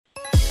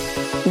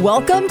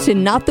Welcome to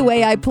Not the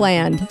Way I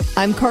Planned.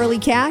 I'm Carly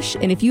Cash,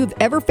 and if you have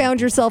ever found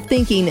yourself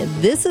thinking,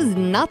 this is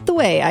not the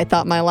way I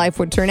thought my life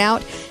would turn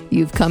out,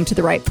 you've come to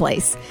the right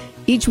place.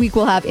 Each week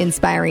we'll have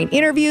inspiring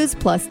interviews,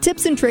 plus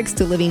tips and tricks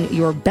to living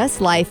your best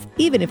life,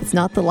 even if it's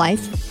not the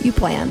life you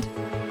planned.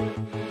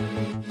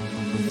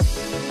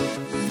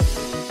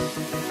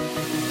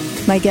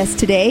 My guest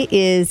today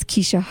is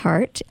Keisha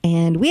Hart,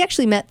 and we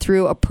actually met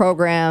through a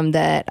program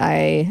that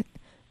I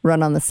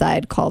run on the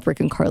side called Rick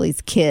and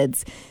Carly's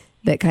Kids,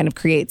 that kind of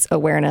creates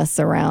awareness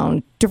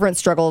around different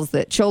struggles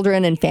that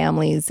children and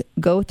families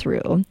go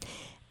through.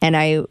 And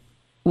I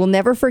will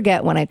never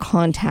forget when I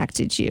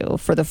contacted you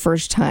for the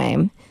first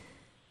time.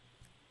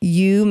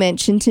 You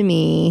mentioned to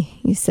me,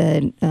 you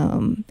said,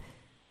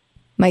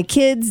 my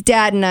kids,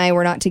 dad and I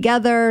were not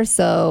together,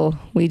 so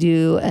we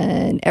do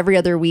an every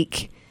other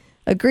week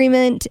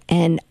agreement.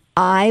 And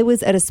I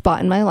was at a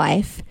spot in my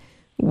life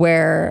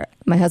where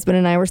my husband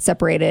and I were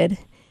separated,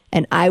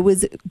 and I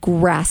was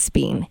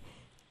grasping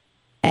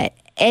at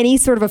any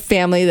sort of a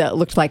family that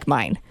looked like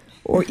mine,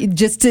 or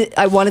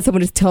I wanted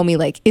someone to tell me,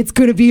 like, it's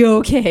going to be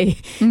okay.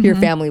 Mm-hmm. Your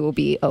family will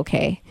be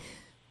okay.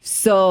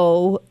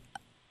 So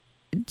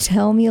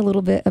tell me a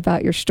little bit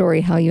about your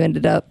story, how you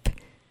ended up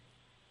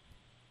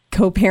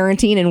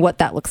co-parenting and what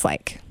that looks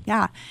like.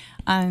 Yeah.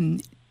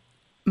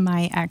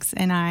 My ex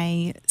and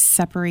I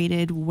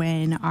separated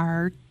when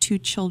our two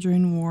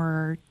children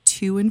were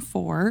 2 and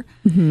 4.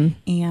 Mm-hmm.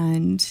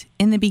 And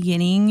in the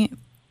beginning,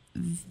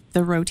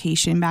 the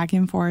rotation back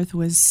and forth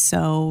was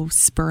so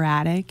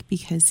sporadic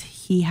because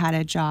he had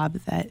a job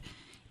that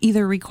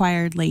either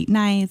required late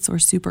nights or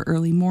super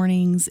early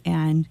mornings.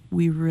 And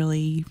we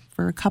really,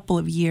 for a couple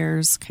of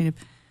years, kind of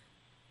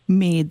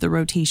made the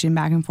rotation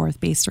back and forth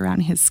based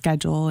around his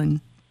schedule. And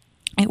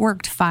it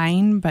worked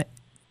fine, but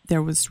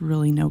there was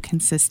really no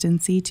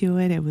consistency to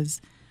it. It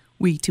was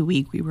week to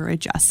week we were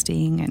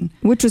adjusting, and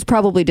which was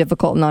probably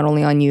difficult not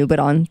only on you but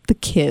on the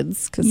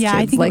kids. Yeah,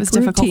 kids I think like it was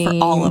routine. difficult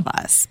for all of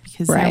us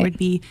because Right. there would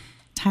be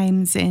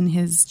times in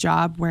his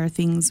job where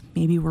things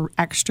maybe were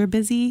extra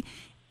busy,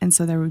 and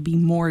so there would be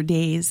more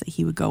days that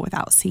he would go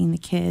without seeing the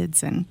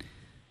kids. And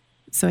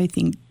so I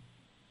think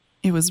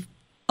it was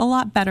a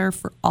lot better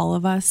for all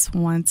of us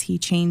once he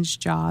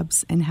changed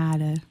jobs and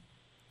had a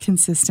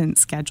consistent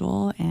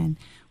schedule, and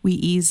we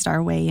eased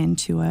our way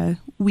into a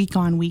week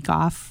on, week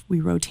off.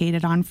 We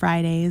rotated on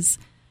Fridays,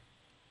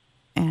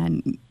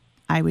 and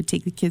I would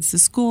take the kids to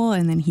school,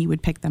 and then he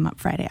would pick them up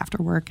Friday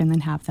after work and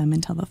then have them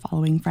until the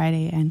following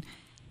Friday. And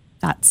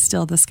that's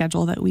still the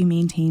schedule that we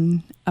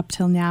maintain up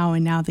till now.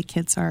 And now the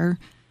kids are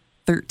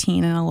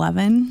 13 and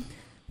 11.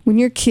 When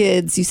your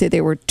kids, you say they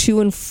were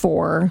 2 and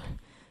 4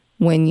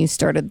 when you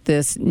started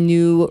this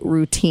new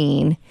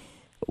routine,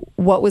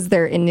 what was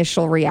their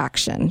initial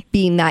reaction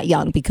being that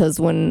young? Because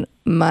when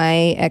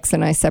my ex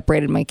and I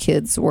separated, our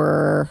kids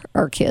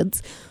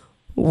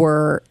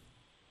were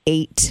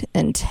 8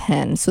 and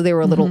 10. So they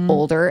were a little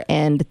older,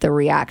 and the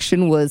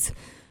reaction was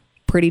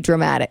pretty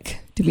dramatic,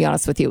 to be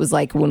honest with you. It was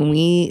like when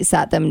we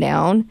sat them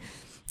down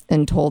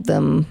and told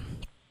them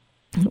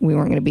we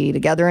weren't going to be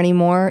together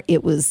anymore,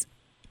 it was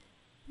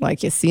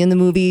like you see in the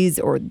movies,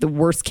 or the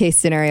worst case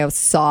scenario,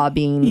 Saw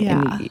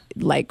being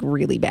like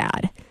really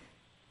bad.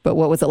 But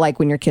what was it like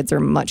when your kids are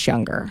much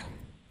younger?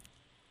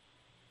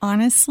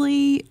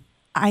 Honestly,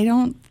 I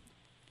don't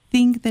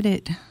think that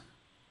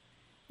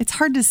it's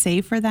hard to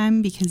say for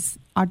them because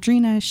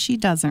Audrina, she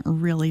doesn't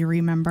really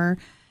remember.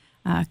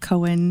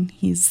 Cohen,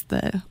 he's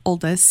the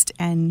oldest.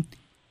 And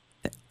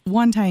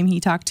one time he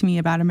talked to me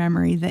about a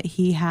memory that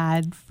he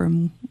had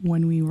from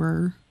when we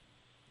were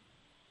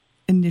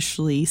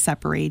initially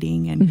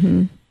separating.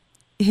 And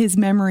his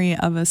memory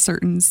of a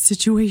certain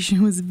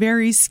situation was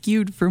very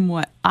skewed from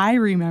what I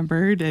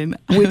remembered, and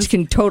which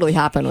can totally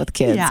happen with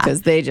kids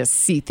because they just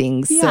see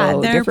things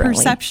so their differently.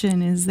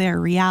 Perception is their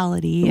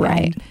reality,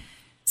 right? And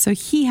so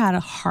he had a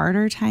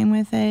harder time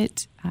with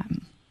it,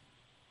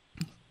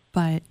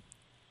 but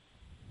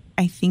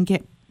I think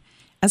it,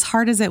 as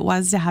hard as it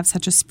was to have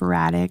such a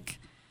sporadic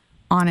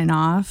on and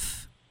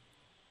off,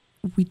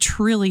 we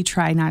truly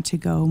try not to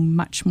go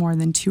much more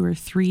than 2 or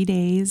 3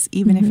 days,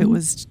 even if it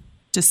was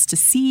just to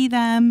see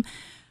them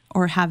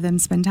or have them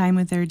spend time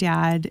with their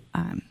dad.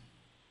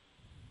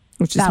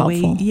 Which is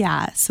helpful.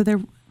 So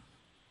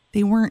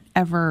they weren't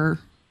ever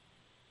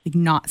like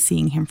not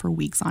seeing him for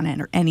weeks on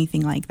end or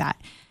anything like that.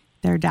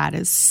 Their dad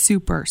is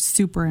super,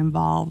 super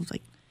involved.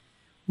 Like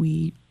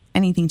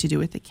anything to do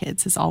with the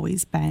kids has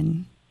always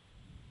been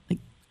like,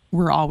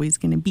 we're always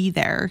going to be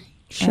there.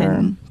 Sure.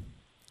 And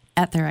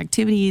at their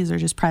activities or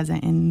just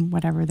present in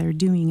whatever they're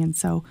doing. And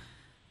so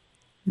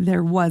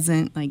there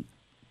wasn't like,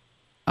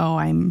 oh,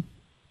 I'm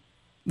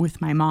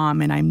with my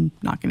mom and I'm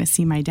not going to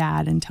see my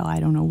dad until I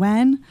don't know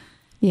when.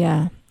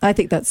 Yeah, I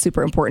think that's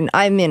super important.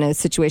 I'm in a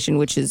situation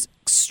which is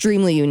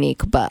extremely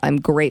unique, but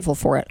I'm grateful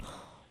for it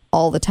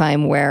all the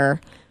time, where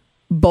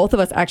both of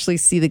us actually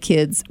see the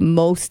kids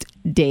most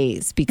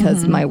days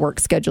because my work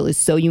schedule is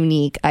so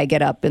unique. I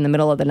get up in the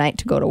middle of the night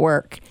to go to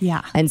work.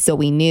 Yeah. And so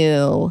we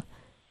knew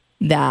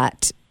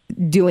that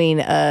doing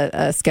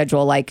a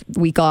schedule like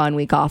week on,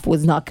 week off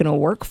was not going to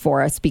work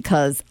for us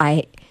because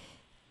I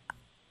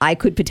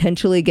could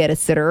potentially get a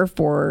sitter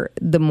for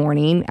the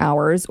morning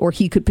hours, or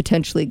he could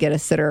potentially get a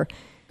sitter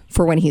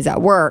for when he's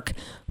at work.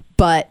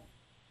 But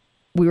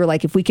we were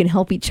like, if we can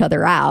help each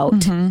other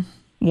out,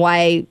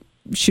 why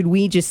should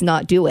we just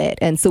not do it?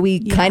 And so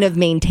we kind of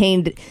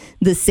maintained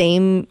the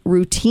same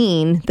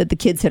routine that the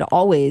kids had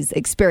always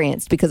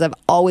experienced, because I've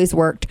always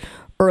worked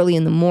early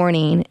in the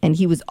morning and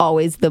he was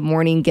always the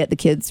morning get the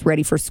kids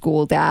ready for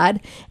school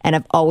dad, and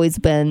I've always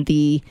been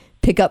the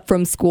pick up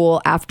from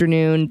school,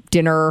 afternoon,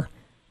 dinner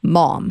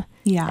mom.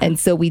 Yeah. And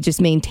so we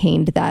just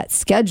maintained that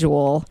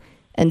schedule,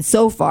 and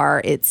so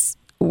far it's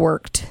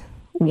worked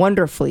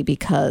wonderfully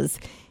because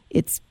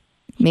it's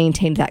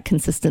maintained that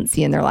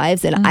consistency in their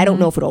lives. And I don't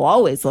know if it'll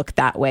always look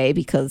that way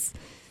because,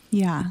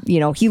 you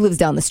know, he lives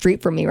down the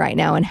street from me right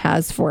now and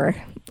has for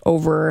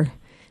over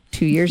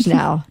 2 years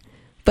now.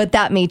 But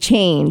that may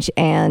change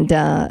and,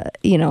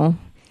 you know,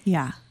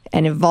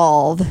 and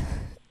evolve.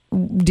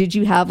 Did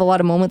you have a lot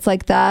of moments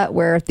like that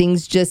where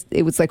things just,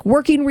 it was like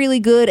working really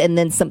good and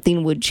then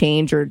something would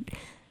change or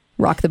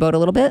rock the boat a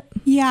little bit?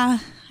 Yeah,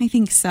 I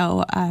think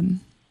so.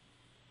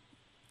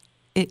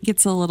 It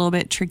gets a little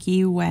bit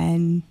tricky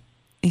when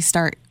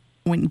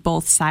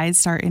both sides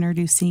start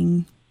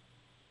introducing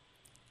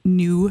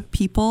new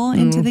people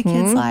into the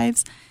kids'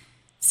 lives.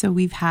 So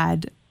we've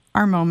had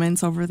our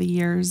moments over the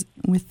years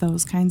with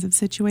those kinds of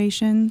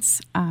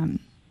situations.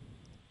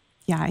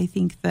 I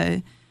think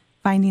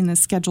finding the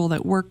schedule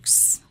that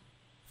works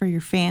for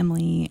your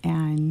family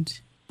and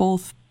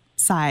both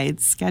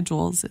sides'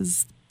 schedules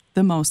is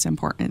the most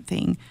important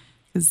thing,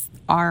 because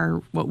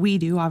what we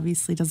do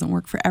obviously doesn't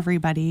work for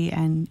everybody,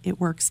 and it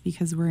works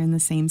because we're in the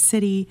same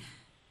city.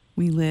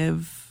 We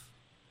live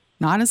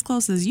not as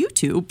close as you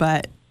two,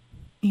 but,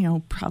 you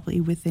know, probably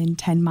within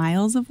 10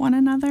 miles of one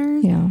another.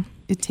 Yeah.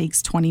 It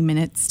takes 20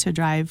 minutes to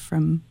drive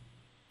from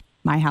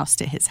my house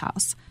to his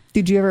house.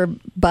 Did you ever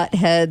butt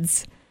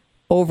heads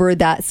over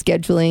that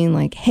scheduling?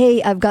 Like,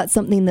 hey, I've got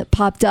something that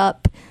popped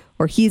up,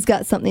 or he's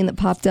got something that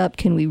popped up.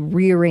 Can we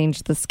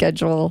rearrange the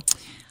schedule?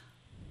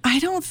 I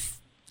don't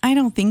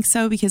think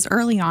so, because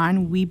early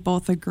on we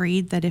both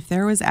agreed that if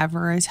there was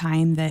ever a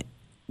time that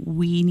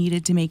we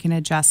needed to make an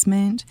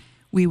adjustment,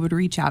 we would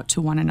reach out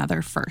to one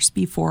another first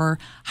before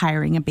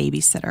hiring a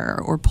babysitter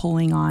or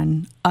pulling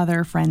on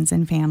other friends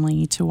and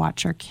family to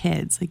watch our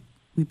kids. Like,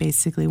 we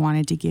basically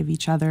wanted to give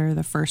each other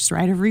the first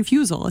right of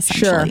refusal,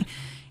 essentially. Sure.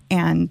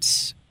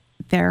 And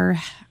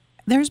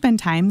there's been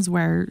times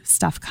where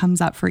stuff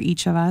comes up for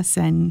each of us,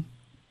 and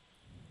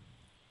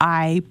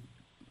I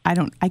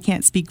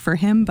can't speak for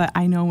him, but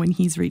I know when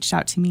he's reached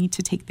out to me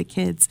to take the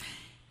kids,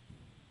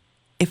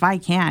 if I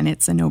can,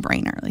 it's a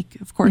no-brainer. Like,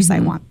 of course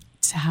I want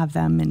to have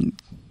them. And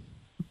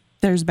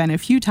there's been a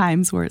few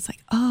times where it's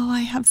like, oh, I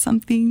have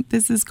something,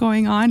 this is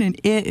going on.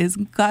 And it is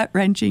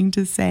gut-wrenching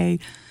to say,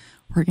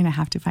 we're going to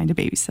have to find a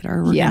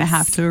babysitter. We're going to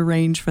have to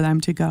arrange for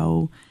them to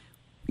go,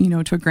 you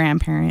know, to a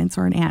grandparents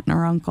or an aunt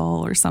or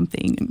uncle or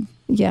something.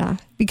 Yeah,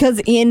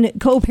 because in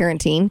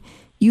co-parenting,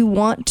 you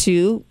want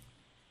to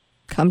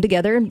come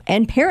together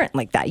and parent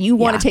like that. You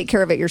want to take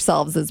care of it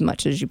yourselves as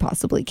much as you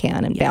possibly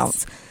can and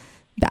bounce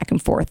back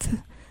and forth.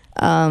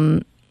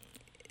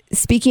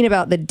 Speaking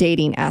about the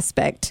dating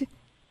aspect,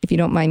 if you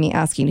don't mind me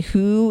asking,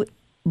 who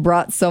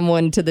brought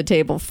someone to the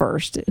table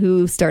first?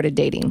 Who started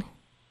dating?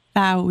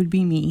 That would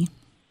be me.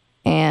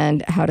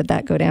 And how did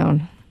that go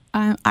down?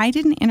 I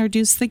didn't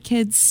introduce the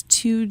kids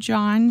to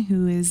John,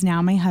 who is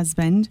now my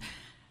husband,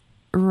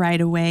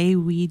 right away.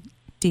 We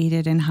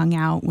dated and hung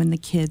out when the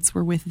kids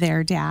were with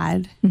their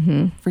dad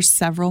for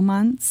several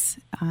months.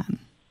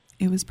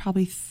 It was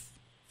probably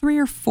 3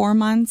 or 4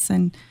 months,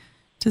 and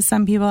to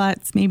some people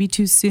that's maybe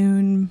too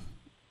soon.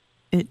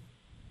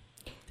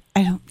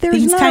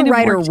 There's not kind of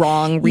right or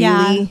wrong, really.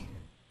 Yeah.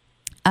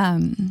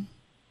 And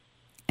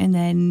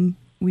then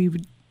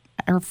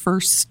our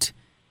first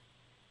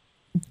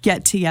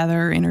get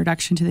together,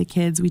 introduction to the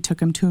kids, we took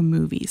them to a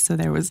movie. So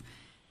there was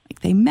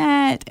they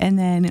met, and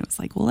then it was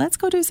like, well, let's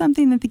go do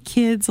something that the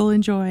kids will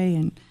enjoy.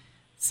 And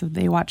so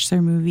they watched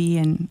their movie,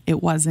 and there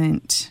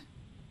wasn't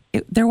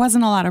a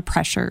lot of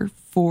pressure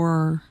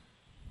for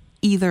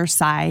either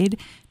side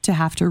to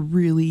have to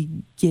really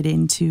get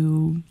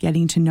into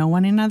getting to know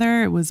one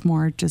another. It was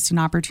more just an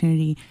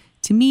opportunity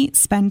to meet,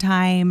 spend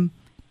time,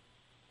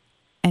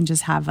 and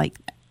just have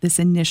this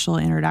initial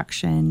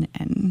introduction.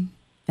 And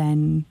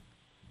then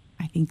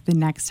I think the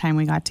next time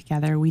we got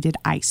together, we did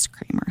ice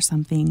cream or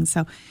something.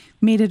 So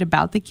made it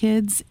about the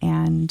kids,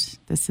 and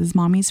this is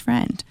Mommy's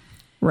friend.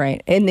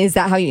 Right. And is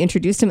that how you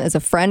introduced him, as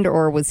a friend,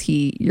 or was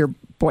he your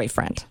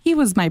boyfriend? He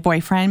was my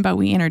boyfriend, but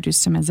we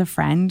introduced him as a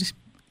friend.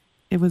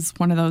 It was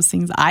one of those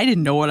things. I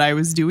didn't know what I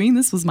was doing.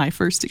 This was my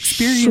first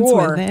experience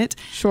with it.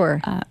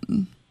 Sure.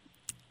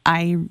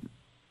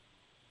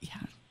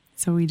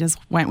 So we just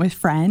went with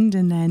friend,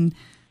 and then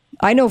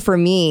I know for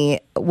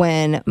me,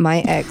 when my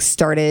ex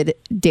started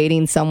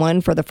dating someone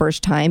for the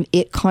first time,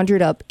 it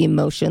conjured up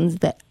emotions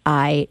that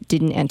I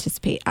didn't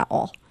anticipate at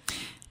all.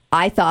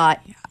 I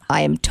thought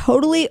I am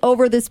totally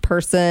over this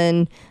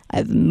person.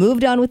 I've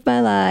moved on with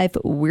my life.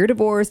 We're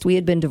divorced. We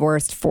had been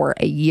divorced for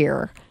a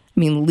year. I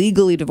mean,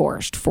 legally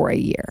divorced for a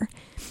year.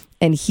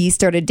 And he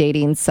started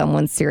dating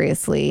someone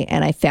seriously.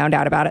 And I found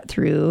out about it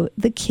through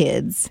the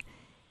kids.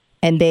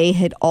 And they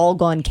had all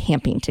gone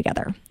camping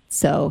together.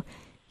 So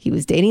he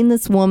was dating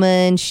this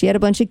woman. She had a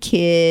bunch of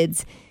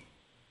kids.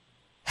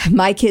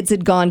 My kids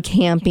had gone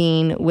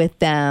camping with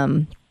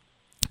them.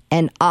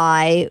 And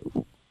I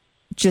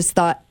just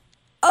thought,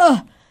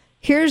 oh,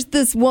 here's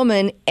this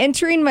woman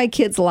entering my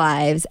kids'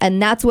 lives. And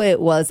that's what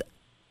it was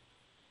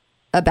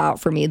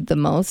about for me the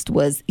most,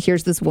 was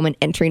here's this woman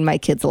entering my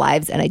kids'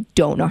 lives and I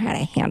don't know how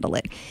to handle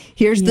it.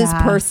 Here's this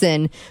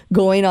person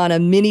going on a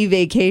mini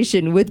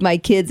vacation with my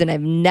kids and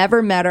I've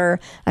never met her.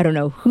 I don't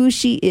know who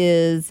she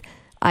is.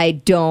 I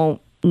don't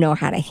know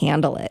how to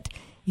handle it.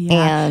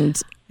 And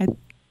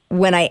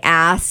when I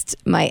asked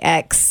my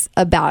ex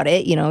about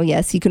it,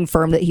 yes, he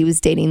confirmed that he was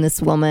dating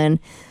this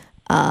woman.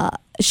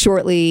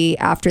 Shortly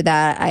after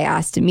that, I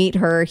asked to meet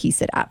her. He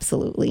said,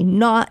 absolutely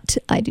not.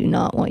 I do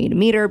not want you to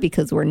meet her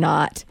because we're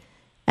not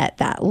at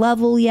that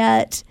level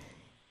yet.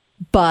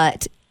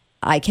 But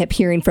I kept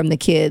hearing from the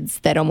kids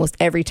that almost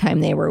every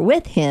time they were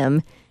with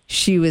him,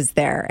 she was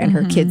there and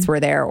her kids were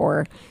there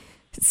or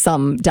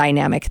some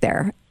dynamic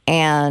there.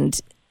 And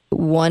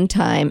one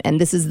time, and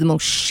this is the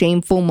most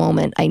shameful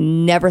moment, I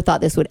never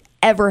thought this would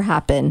ever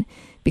happen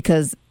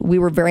because we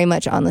were very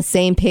much on the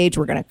same page.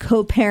 We're going to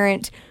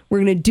co-parent. We're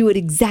going to do it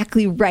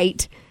exactly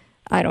right.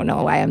 I don't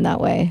know why I'm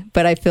that way,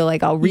 but I feel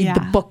like I'll read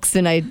the books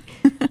and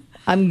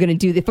I'm going to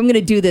do this. If I'm going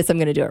to do this, I'm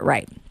going to do it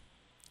right.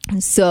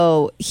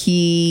 So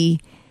he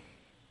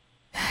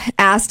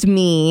asked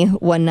me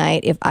one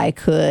night if I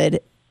could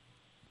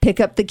pick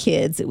up the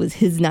kids. It was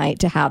his night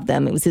to have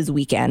them. It was his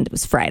weekend. It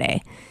was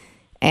Friday.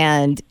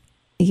 And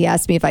he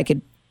asked me if I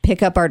could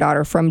pick up our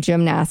daughter from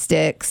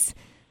gymnastics,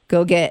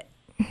 go get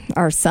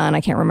our son,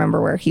 I can't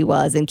remember where he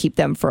was, and keep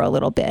them for a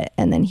little bit.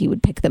 And then he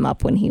would pick them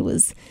up when he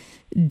was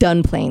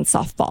done playing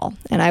softball.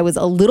 And I was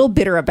a little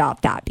bitter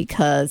about that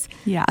because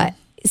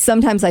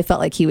sometimes I felt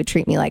like he would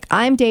treat me like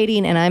I'm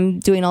dating and I'm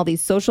doing all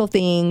these social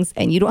things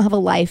and you don't have a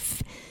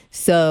life,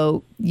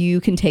 so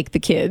you can take the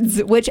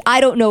kids, which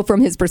I don't know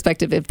from his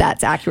perspective if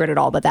that's accurate at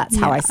all, but that's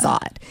how I saw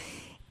it.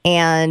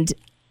 And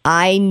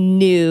I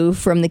knew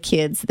from the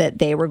kids that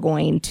they were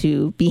going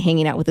to be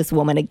hanging out with this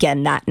woman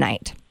again that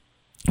night.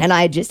 And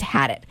I just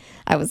had it.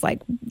 I was like,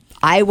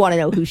 I want to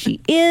know who she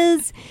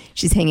is.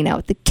 She's hanging out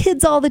with the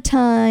kids all the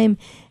time.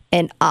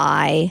 And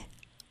I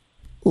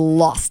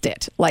lost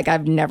it. Like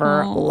I've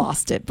never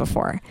lost it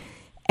before.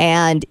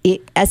 And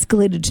it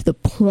escalated to the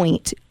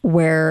point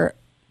where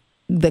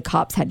the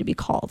cops had to be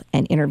called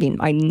and intervene.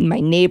 My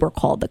neighbor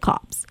called the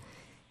cops.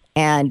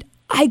 And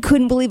I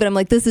couldn't believe it. I'm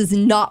like, this is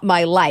not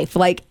my life.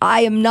 Like,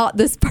 I am not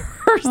this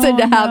person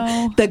to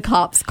have the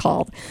cops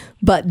called.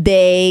 But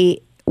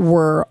they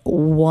were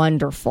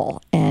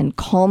wonderful and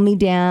calmed me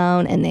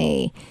down. And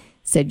they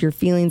said, your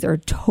feelings are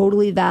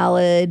totally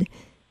valid.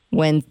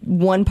 When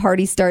one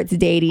party starts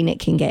dating, it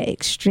can get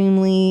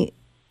extremely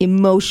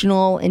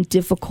emotional and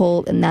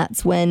difficult. And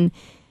that's when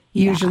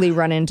you usually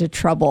run into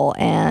trouble.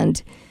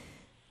 And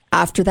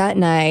after that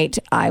night,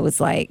 I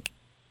was like,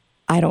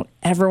 I don't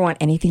ever want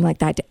anything like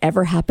that to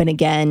ever happen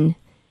again,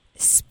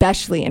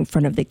 especially in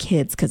front of the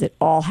kids, because it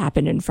all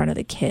happened in front of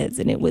the kids.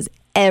 And it was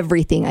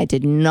everything I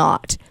did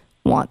not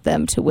want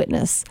them to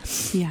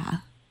witness. Yeah.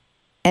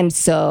 And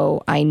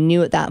so I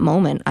knew at that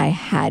moment I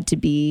had to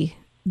be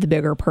the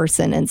bigger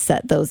person and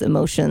set those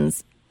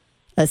emotions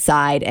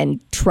aside and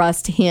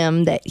trust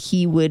him that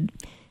he would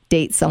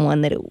date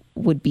someone that it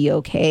would be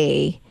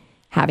okay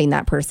having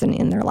that person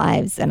in their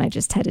lives. And I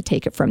just had to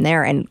take it from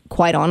there. And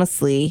quite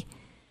honestly,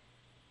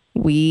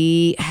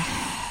 they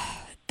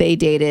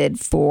dated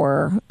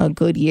for a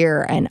good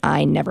year and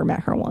I never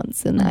met her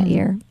once in that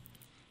year.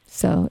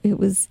 So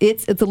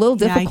it's a little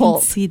difficult. I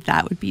can see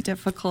that would be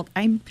difficult.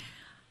 I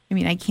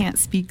mean, I can't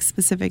speak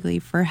specifically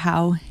for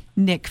how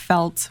Nick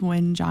felt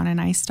when John and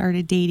I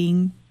started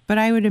dating, but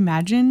I would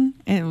imagine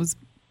it was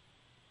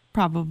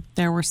probably,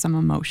 there were some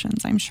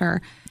emotions, I'm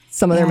sure.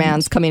 Some other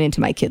man's coming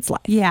into my kid's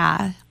life.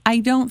 Yeah. I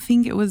don't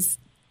think it was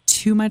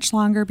too much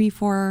longer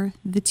before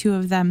the two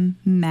of them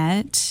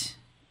met.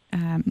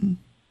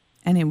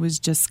 And it was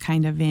just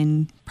kind of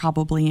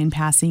probably in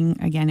passing.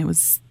 Again, it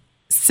was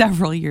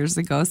several years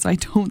ago, so I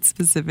don't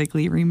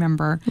specifically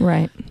remember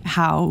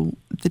how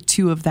the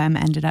two of them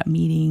ended up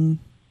meeting.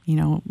 You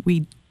know,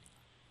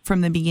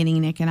 from the beginning,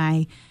 Nick and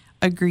I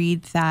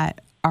agreed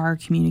that our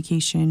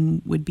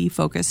communication would be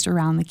focused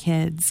around the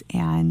kids.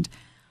 And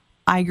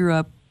I grew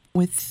up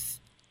with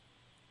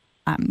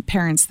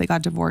parents that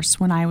got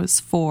divorced when I was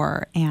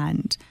 4,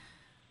 and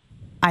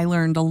I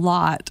learned a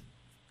lot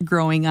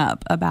growing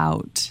up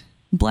about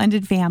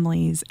blended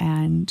families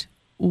and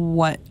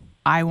what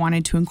I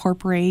wanted to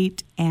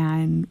incorporate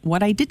and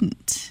what I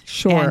didn't.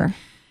 Sure.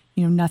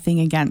 And, nothing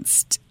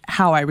against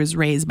how I was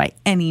raised by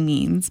any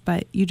means,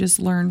 but you just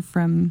learn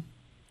from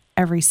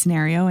every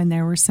scenario. And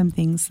there were some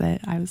things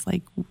that I was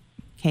like,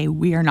 okay,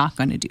 we are not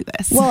going to do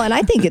this. Well, and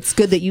I think it's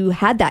good that you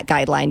had that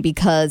guideline,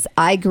 because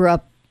I grew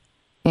up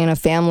in a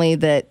family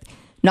that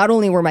not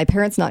only were my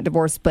parents not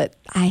divorced, but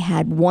I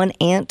had one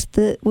aunt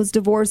that was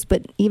divorced.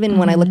 But even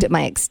when I looked at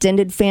my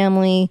extended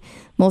family,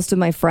 most of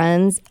my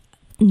friends,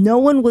 no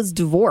one was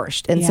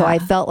divorced. And so I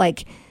felt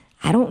like,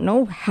 I don't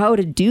know how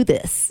to do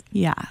this.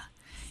 Yeah.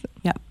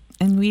 Yep.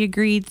 And we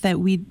agreed that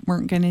we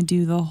weren't going to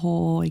do the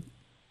whole like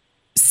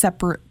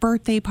separate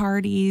birthday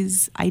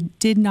parties. I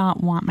did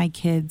not want my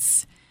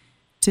kids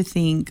to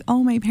think,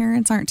 oh, my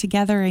parents aren't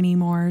together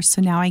anymore,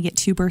 so now I get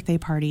 2 birthday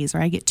parties or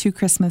I get 2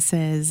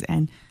 Christmases.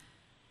 And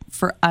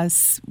for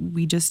us,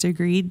 we just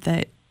agreed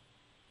that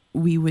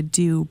we would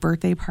do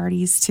birthday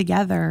parties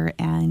together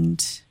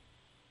and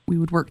we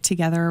would work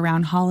together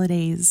around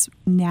holidays.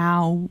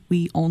 Now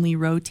we only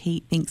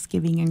rotate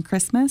Thanksgiving and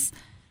Christmas.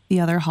 The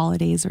other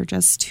holidays are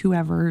just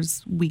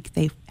whoever's week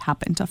they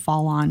happen to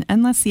fall on,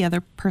 unless the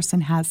other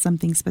person has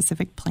something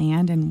specific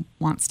planned and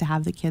wants to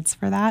have the kids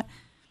for that.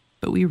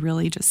 But we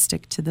really just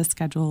stick to the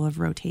schedule of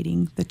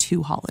rotating the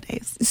 2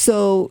 holidays.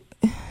 So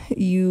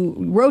you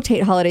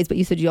rotate holidays, but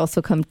you said you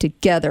also come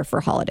together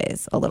for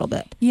holidays a little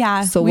bit.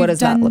 Yeah. So what does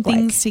that look like? We've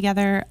done things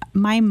together.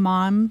 My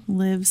mom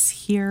lives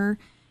here.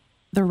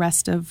 The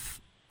rest of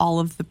all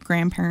of the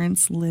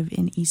grandparents live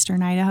in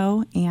Eastern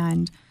Idaho.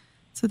 And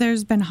so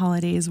there's been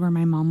holidays where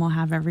my mom will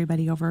have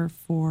everybody over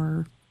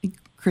for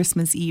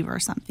Christmas Eve or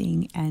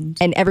something. And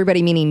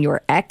everybody meaning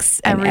your ex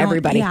and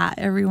everybody. Yeah,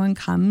 everyone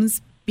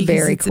comes because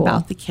Very it's cool.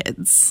 about the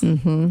kids.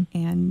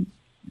 And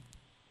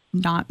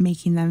not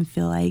making them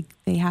feel like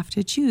they have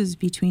to choose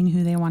between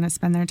who they want to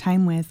spend their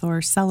time with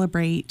or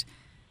celebrate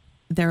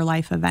their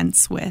life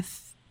events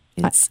with.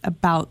 It's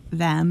about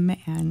them.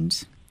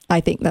 And I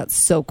think that's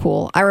so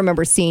cool. I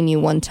remember seeing you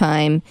one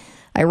time.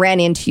 I ran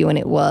into you and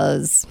it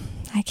was,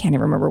 I can't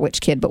even remember which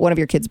kid, but one of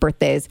your kids'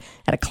 birthdays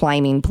at a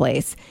climbing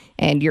place.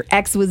 And your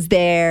ex was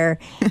there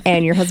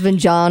and your husband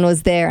John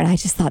was there. And I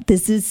just thought,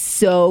 this is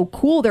so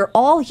cool. They're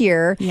all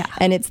here. Yeah.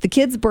 And it's the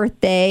kid's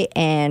birthday,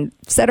 and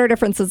set our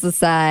differences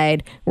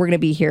aside, we're going to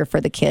be here for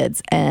the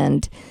kids.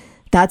 And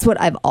that's what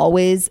I've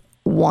always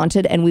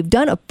wanted. And we've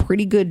done a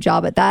pretty good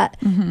job at that.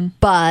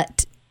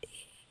 But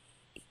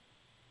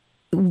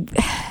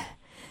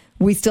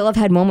we still have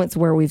had moments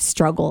where we've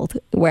struggled,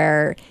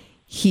 where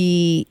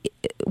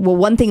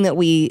one thing that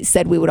we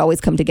said we would always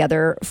come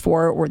together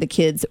for were the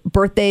kids'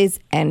 birthdays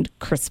and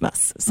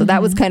Christmas. So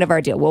that was kind of our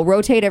deal. We'll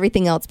rotate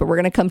everything else, but we're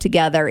going to come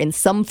together in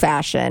some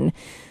fashion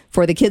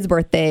for the kids'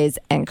 birthdays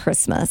and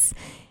Christmas.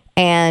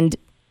 And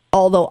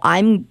although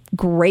I'm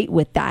great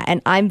with that,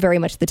 and I'm very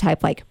much the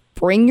type like,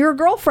 bring your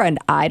girlfriend,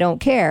 I don't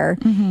care.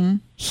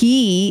 And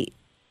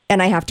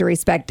I have to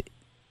respect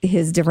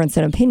his difference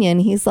in opinion.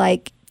 He's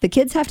like, the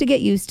kids have to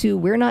get used to,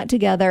 we're not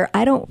together.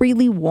 I don't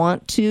really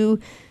want to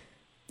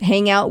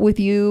hang out with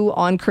you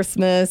on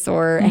Christmas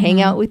or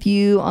hang out with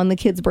you on the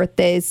kids'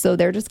 birthdays. So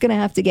they're just going to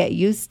have to get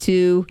used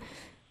to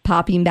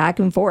popping back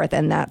and forth.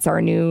 And that's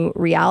our new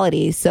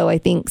reality. So I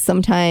think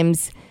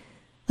sometimes,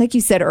 like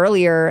you said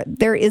earlier,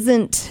 there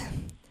isn't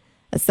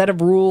a set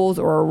of rules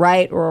or a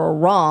right or a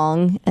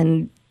wrong.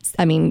 And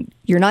I mean,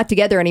 you're not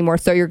together anymore,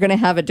 so you're going to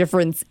have a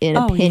difference in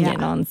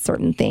opinion on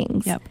certain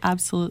things. Yep,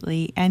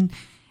 absolutely. And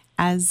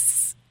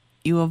as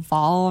you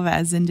evolve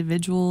as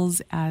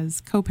individuals, as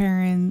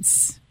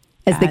co-parents,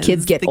 as the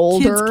kids get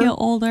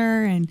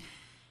older, and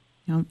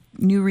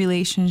new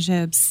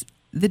relationships,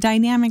 the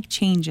dynamic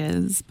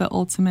changes. But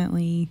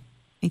ultimately,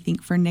 I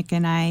think for Nick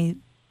and I,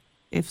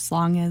 as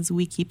long as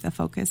we keep the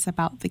focus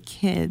about the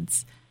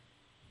kids,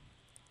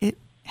 it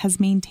has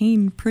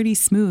maintained pretty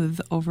smooth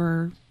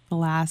over the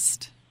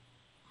last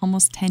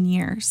almost 10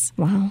 years.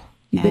 Wow.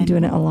 You've been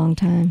doing it a long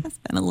time. It's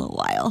been a little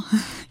while.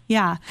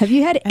 Yeah. Have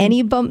you had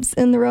any bumps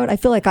in the road? I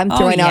feel like I'm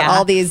throwing out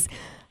all these,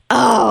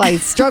 I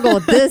struggle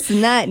with this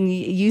and that. And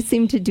you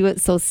seem to do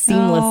it so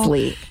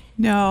seamlessly.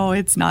 No,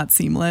 it's not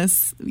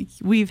seamless.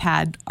 We've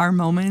had our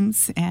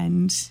moments,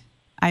 and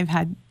I've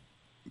had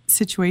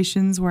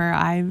situations where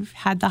I've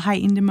had the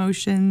heightened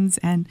emotions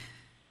and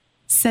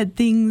said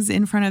things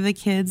in front of the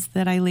kids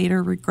that I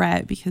later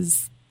regret,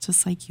 because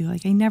just like you,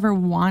 like I never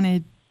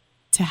wanted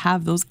to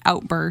have those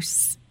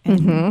outbursts.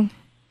 And,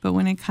 but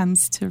when it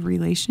comes to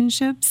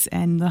relationships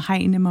and the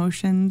heightened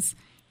emotions,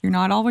 you're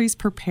not always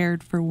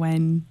prepared for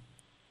when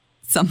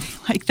something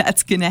like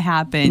that's going to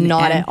happen.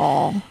 Not at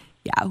all.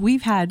 Yeah,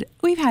 we've had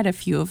a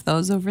few of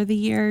those over the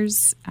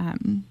years.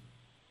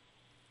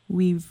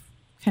 We've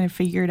kind of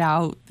figured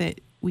out that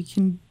we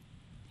can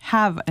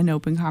have an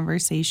open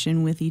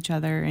conversation with each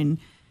other and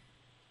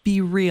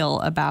be real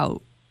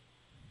about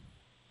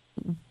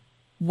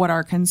what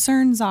our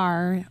concerns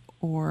are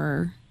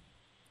or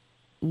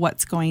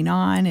what's going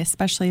on,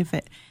 especially if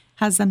it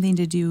has something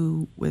to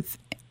do with,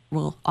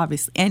 well,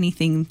 obviously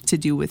anything to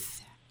do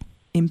with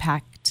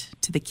impact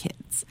to the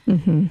kids.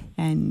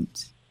 And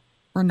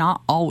we're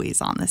not always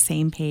on the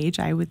same page.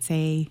 I would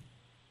say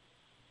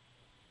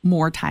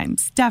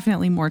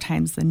definitely more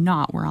times than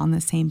not, we're on the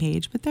same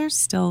page, but there's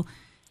still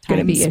going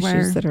to be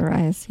issues that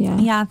arise. Yeah.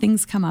 Yeah.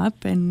 Things come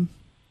up, and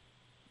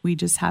we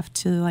just have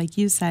to, like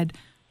you said,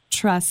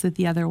 trust that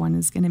the other one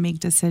is going to make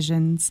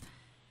decisions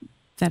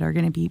that are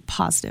going to be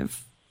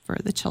positive for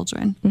the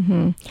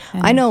children.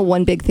 I know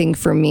one big thing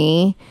for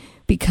me,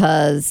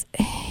 because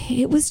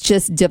it was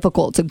just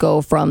difficult to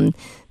go from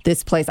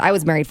this place. I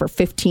was married for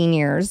 15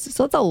 years,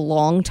 so it's a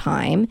long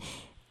time.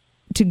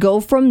 To go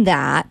from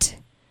that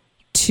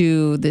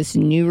to this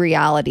new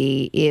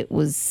reality,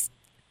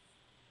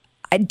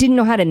 I didn't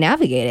know how to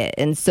navigate it.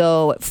 And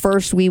so at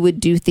first we would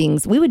do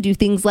things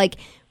like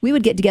we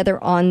would get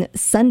together on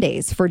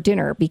Sundays for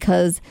dinner,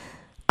 because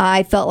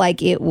I felt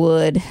like it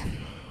would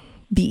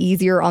be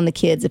easier on the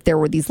kids if there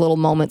were these little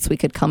moments we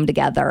could come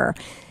together.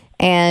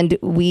 And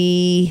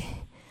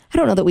I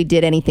don't know that we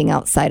did anything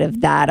outside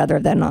of that other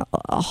than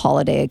a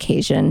holiday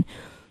occasion.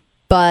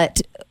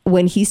 But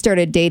when he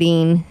started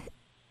dating,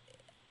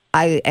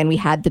 and we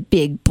had the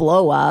big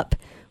blow up,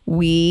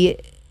 we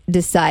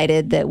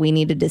decided that we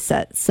needed to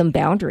set some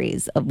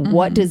boundaries of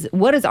what does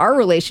our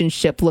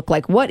relationship look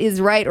like? What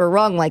is right or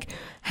wrong? Like,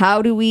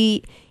 how do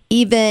we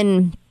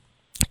even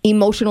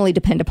emotionally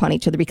depend upon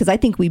each other? Because I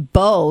think we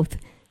both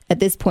at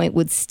this point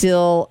would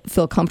still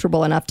feel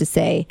comfortable enough to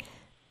say,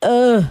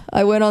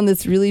 I went on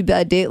this really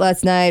bad date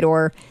last night,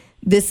 or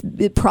this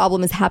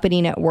problem is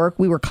happening at work.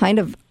 We were kind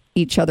of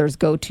each other's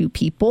go-to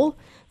people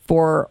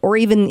or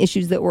even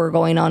issues that were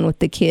going on with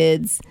the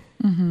kids.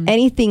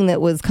 Anything that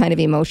was kind of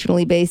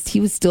emotionally based, he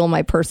was still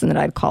my person that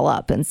I'd call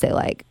up and say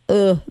like,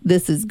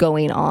 this is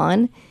going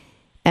on.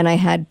 And I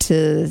had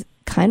to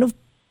kind of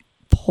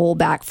pull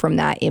back from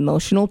that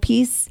emotional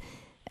piece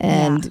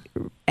and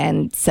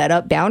set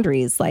up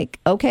boundaries. Like,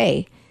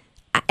 okay,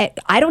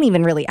 I don't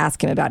even really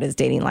ask him about his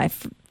dating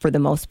life for the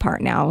most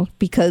part now,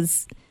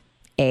 because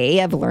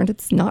A, I've learned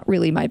it's not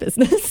really my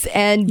business,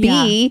 and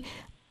B,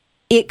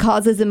 it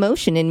causes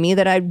emotion in me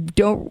that I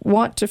don't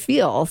want to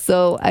feel.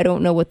 So I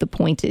don't know what the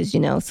point is,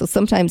 So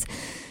sometimes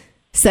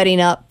setting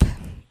up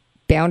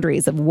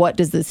boundaries of what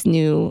does this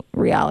new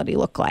reality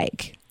look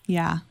like?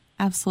 Yeah,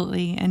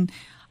 absolutely. And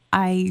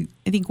I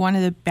think one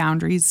of the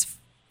boundaries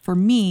for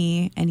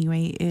me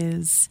anyway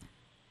is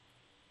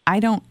I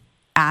don't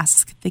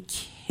ask the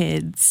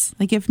kids.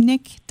 Like, if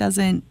Nick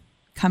doesn't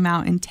come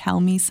out and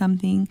tell me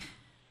something,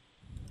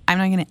 I'm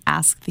not going to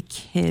ask the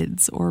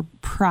kids or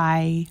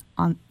pry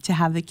on to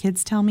have the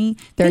kids tell me.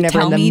 They're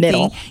never in the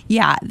middle.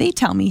 They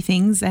tell me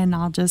things and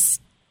I'll just,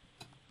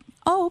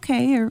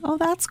 okay, or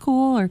that's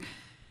cool, or,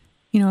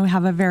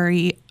 have a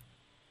very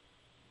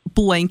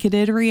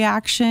blanketed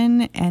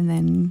reaction, and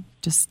then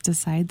just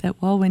decide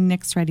that, well, when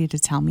Nick's ready to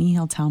tell me,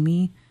 he'll tell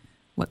me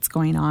what's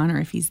going on, or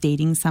if he's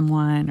dating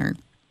someone,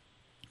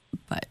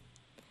 but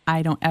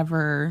I don't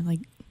ever like,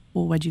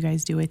 well, what'd you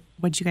guys do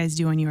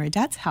when you were at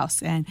Dad's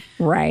house? And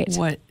right.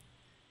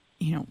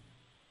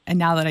 And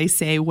now that I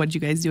say, what'd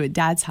you guys do at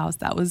Dad's house?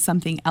 That was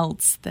something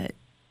else that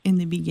in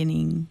the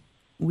beginning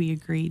we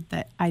agreed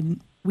that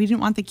we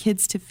didn't want the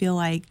kids to feel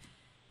like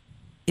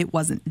it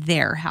wasn't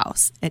their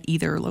house at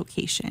either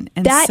location.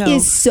 And that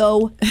is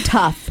so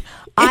tough.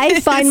 I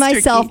find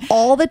myself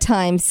all the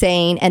time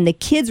saying, and the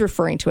kids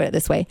referring to it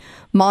this way,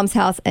 Mom's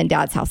house and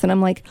Dad's house. And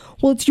I'm like,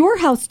 well, it's your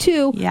house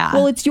too. Yeah.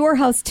 Well, it's your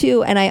house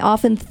too. And I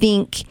often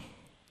think,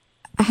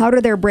 how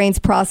do their brains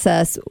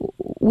process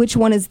which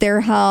one is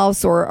their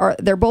house, or are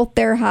they're both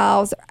their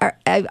house?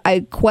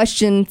 I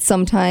question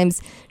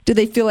sometimes, do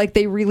they feel like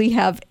they really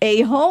have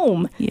a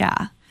home?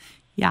 Yeah.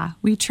 Yeah.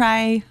 We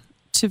try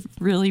to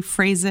really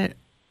phrase it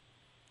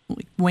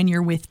when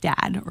you're with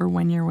Dad or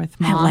when you're with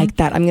Mom. I like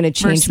that. I'm going to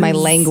change my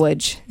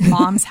language.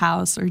 Mom's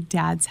house or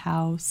Dad's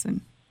house. And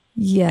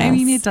yes. I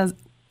mean,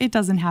 it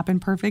doesn't happen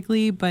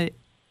perfectly, but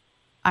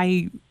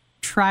I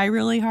try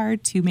really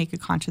hard to make a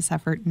conscious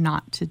effort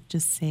not to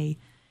just say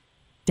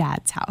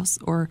Dad's house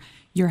or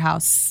your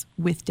house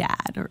with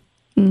Dad, or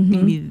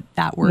maybe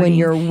that wording. When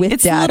you're with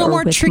it's Dad, a little or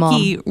more with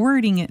tricky Mom.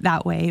 Wording it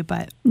that way,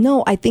 but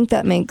no, I think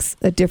that makes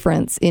a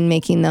difference in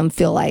making them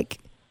feel like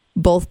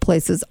both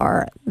places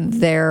are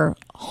their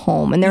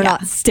home, and they're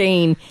not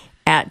staying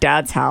at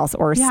Dad's house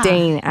or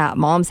staying at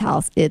Mom's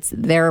house. It's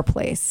their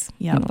place.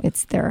 Yep.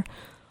 It's their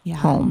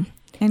home.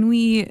 And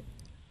we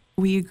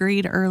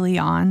agreed early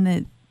on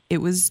that it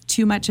was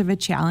too much of a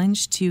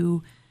challenge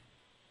to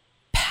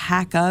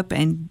pack up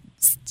and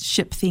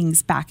ship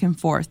things back and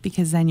forth,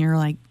 because then you're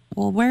like,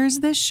 well, where's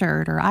this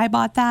shirt? Or I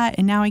bought that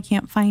and now I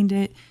can't find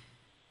it. I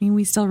mean,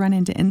 we still run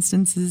into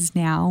instances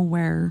now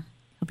where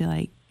he'll be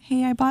like,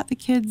 hey, I bought the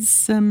kids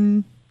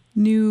some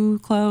new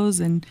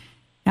clothes and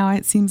now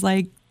it seems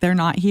like they're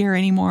not here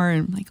anymore.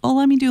 And I'm like, oh,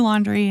 let me do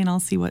laundry and I'll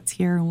see what's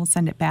here and we'll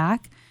send it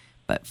back.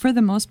 But for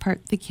the most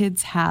part, the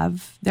kids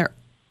have their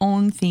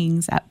own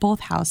things at both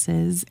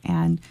houses,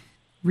 and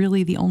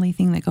really the only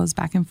thing that goes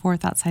back and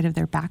forth outside of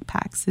their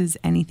backpacks is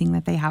anything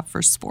that they have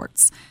for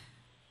sports.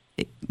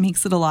 It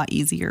makes it a lot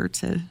easier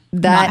to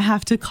not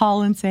have to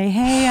call and say,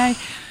 hey,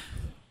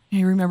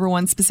 I remember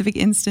one specific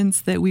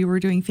instance that we were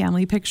doing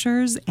family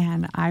pictures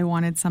and I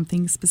wanted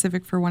something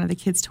specific for one of the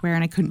kids to wear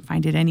and I couldn't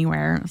find it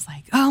anywhere. I was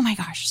like, oh my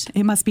gosh,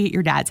 it must be at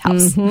your dad's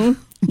house.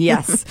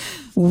 Yes.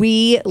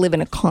 We live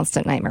in a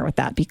constant nightmare with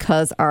that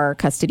because our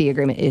custody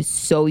agreement is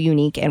so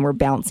unique and we're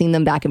bouncing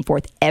them back and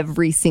forth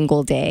every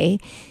single day.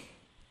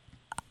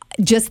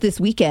 Just this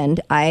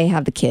weekend, I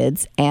have the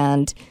kids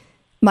and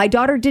my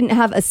daughter didn't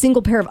have a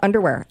single pair of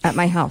underwear at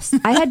my house.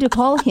 I had to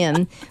call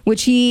him,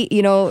 which he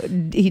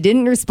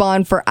didn't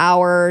respond for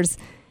hours.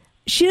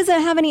 She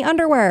doesn't have any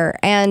underwear.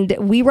 And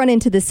we run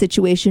into this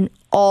situation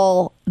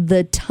all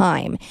the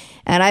time.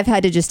 And I've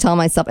had to just tell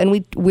myself,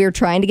 and we're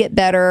trying to get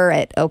better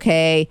at,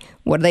 okay,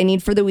 what do they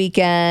need for the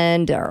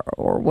weekend or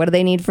what do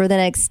they need for the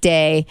next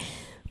day?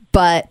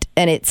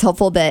 And it's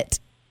helpful that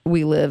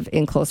we live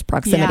in close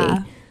proximity.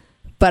 Yeah.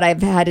 But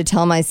I've had to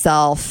tell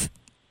myself,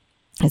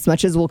 as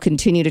much as we'll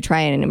continue to try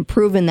and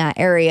improve in that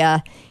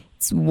area,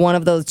 it's one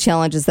of those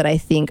challenges that I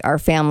think our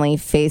family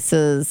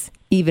faces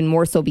even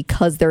more so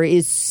because there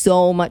is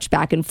so much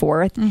back and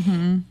forth.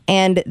 Mm-hmm.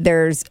 And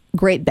there's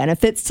great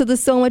benefits to the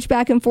so much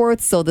back and forth.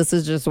 So this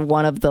is just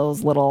one of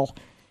those little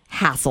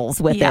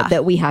hassles with it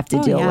that we have to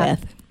deal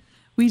with.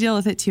 We deal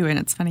with it too. And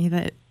it's funny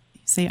that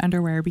you say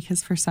underwear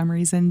because for some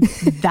reason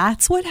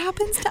that's what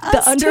happens to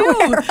us the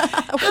underwear. too.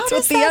 How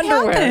does that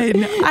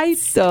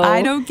happen?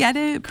 I don't get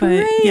it,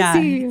 crazy. But yeah,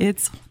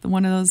 it's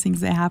one of those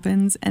things that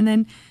happens. And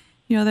then,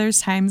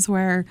 there's times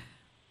where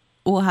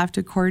we'll have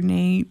to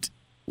coordinate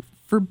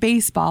for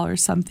baseball or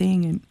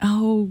something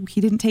and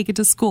he didn't take it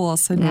to school,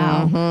 so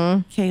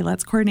now okay,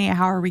 let's coordinate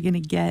how are we going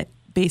to get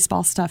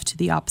baseball stuff to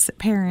the opposite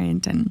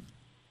parent. And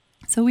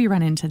so we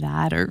run into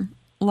that. Or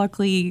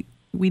luckily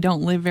we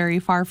don't live very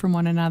far from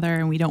one another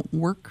and we don't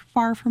work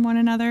far from one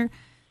another,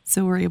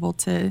 so we're able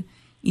to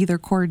either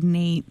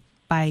coordinate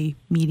by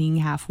meeting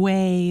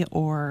halfway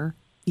or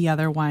the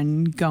other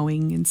one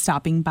going and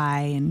stopping by.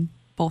 And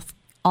both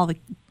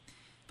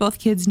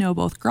kids know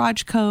both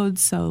garage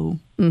codes, so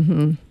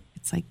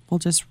it's like we'll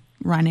just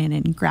run in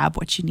and grab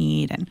what you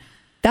need. And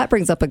that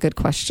brings up a good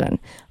question.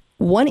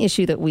 One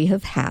issue that we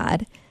have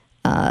had,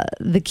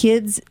 the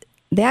kids,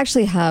 they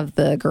actually have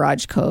the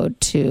garage code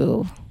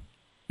to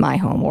my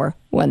home or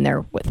when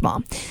they're with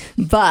mom.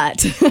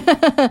 But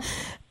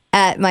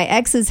at my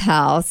ex's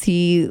house,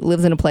 he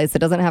lives in a place that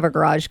doesn't have a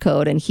garage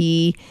code, and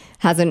he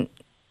hasn't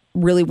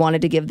really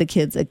wanted to give the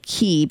kids a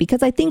key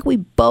because I think we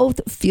both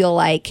feel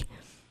like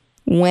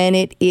when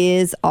it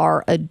is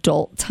our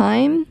adult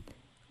time,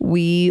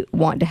 we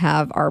want to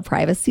have our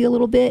privacy a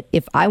little bit.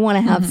 If I want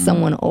to have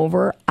someone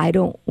over, I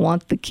don't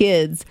want the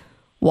kids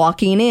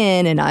walking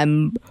in and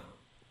I'm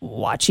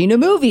watching a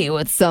movie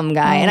with some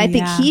guy. And I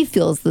think he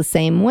feels the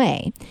same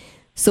way.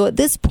 So at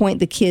this point,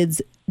 the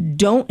kids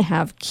don't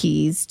have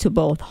keys to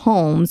both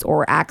homes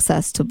or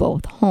access to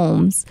both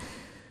homes.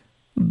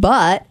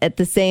 But at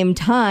the same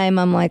time,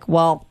 I'm like,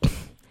 well,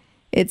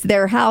 it's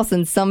their house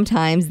and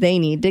sometimes they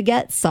need to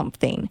get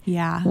something.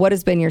 Yeah. What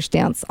has been your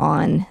stance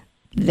on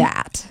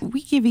that?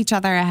 We give each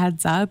other a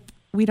heads up.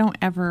 We don't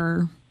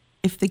ever,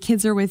 if the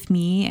kids are with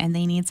me and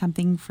they need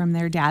something from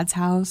their dad's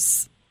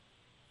house,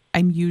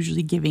 I'm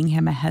usually giving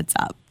him a heads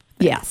up.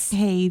 Yes.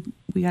 Hey,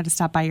 we got to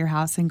stop by your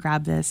house and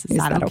grab this. Is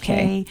that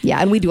okay? Yeah,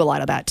 and we do a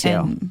lot of that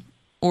too.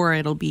 Or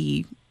it'll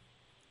be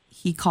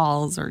he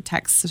calls or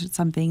texts or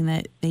something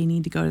that they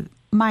need to go to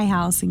my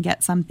house and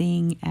get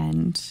something.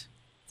 And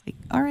it's like,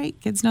 all right,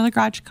 kids know the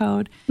garage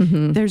code.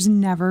 Mm-hmm. There's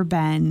never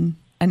been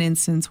an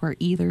instance where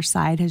either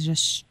side has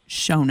just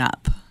shown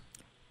up.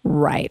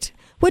 Right.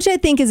 Which I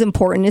think is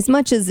important as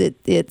much as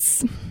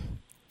it's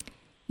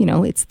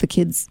the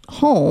kid's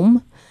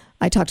home.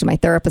 I talked to my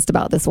therapist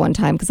about this one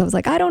time because I was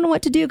like, I don't know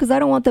what to do because I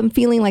don't want them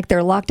feeling like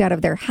they're locked out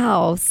of their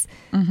house.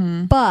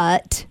 Mm-hmm.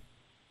 But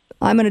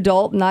I'm an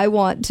adult and I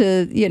want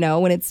to,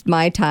 when it's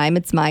my time,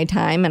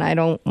 and I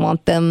don't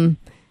want them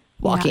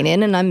walking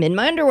in and I'm in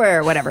my underwear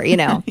or whatever,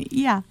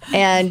 Yeah.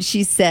 And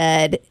she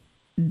said,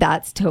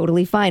 that's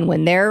totally fine.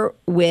 When they're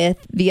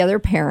with the other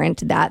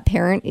parent, that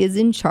parent is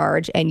in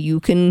charge and you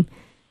can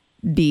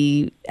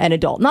be an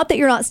adult. Not that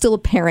you're not still a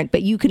parent,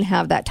 but you can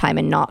have that time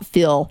and not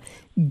feel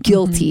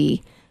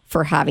guilty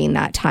for having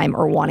that time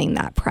or wanting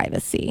that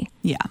privacy.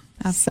 Yeah,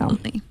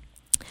 absolutely.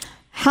 So,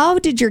 how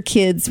did your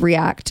kids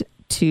react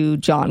to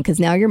John? Because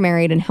now you're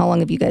married, and how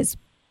long have you guys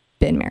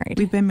been married?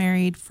 We've been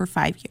married for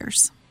 5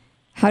 years.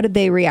 How did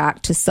they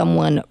react to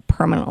someone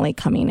permanently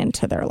coming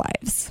into their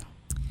lives?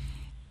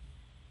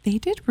 They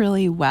did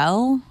really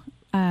well.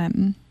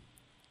 John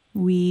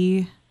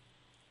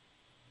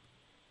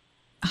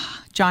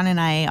and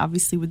I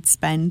obviously would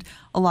spend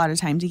a lot of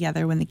time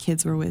together when the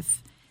kids were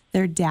with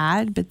their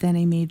dad, but then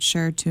I made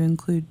sure to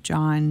include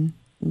John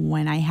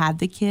when I had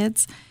the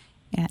kids.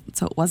 And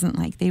so it wasn't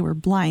like they were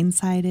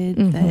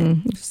blindsided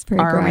that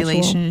our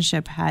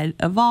relationship had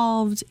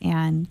evolved,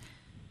 and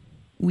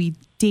we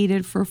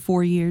dated for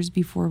 4 years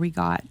before we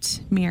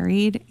got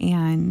married.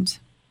 And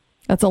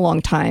that's a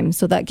long time.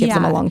 So that gives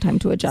them a long time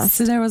to adjust.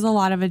 So there was a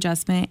lot of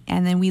adjustment.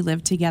 And then we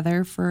lived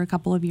together for a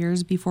couple of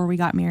years before we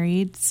got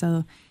married.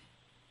 So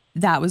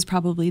that was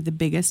probably the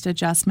biggest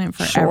adjustment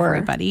for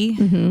everybody.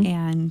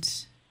 Mm-hmm.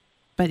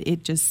 But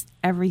it just,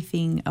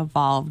 everything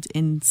evolved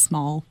in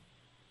small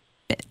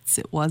fits.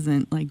 It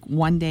wasn't like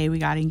one day we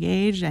got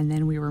engaged and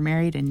then we were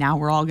married and now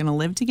we're all going to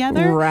live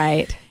together.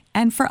 Right.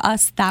 And for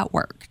us, that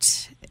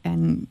worked.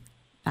 And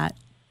that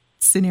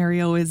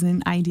scenario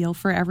isn't ideal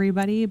for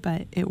everybody,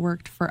 but it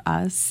worked for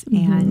us.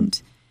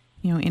 And,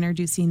 you know,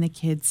 introducing the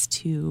kids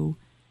to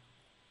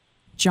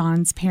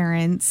John's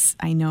parents,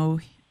 I know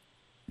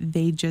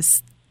they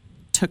just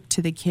took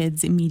to the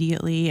kids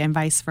immediately and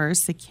vice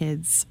versa. The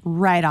kids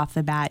right off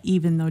the bat,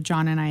 even though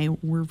John and I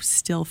were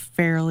still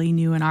fairly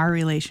new in our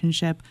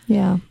relationship,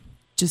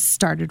 just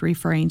started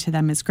referring to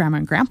them as grandma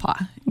and grandpa.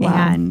 Wow.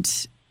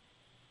 And,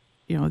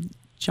 you know,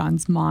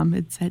 John's mom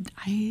had said,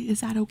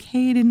 is that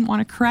okay? I didn't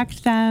want to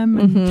correct them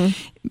and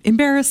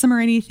embarrass them or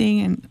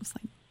anything. And I was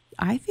like,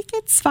 I think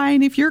it's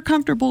fine if you're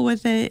comfortable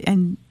with it.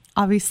 And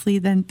obviously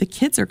then the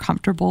kids are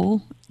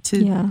comfortable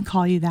to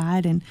call you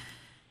that. And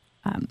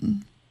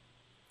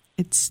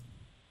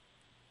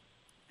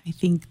I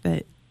think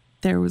that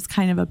there was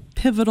kind of a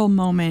pivotal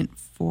moment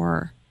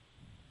for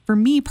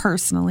me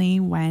personally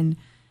when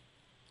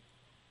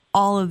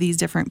all of these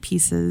different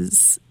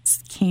pieces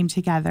came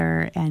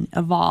together and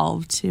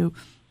evolved to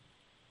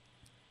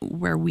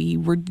where we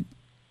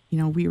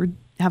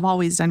have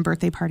always done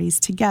birthday parties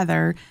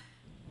together,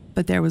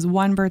 but there was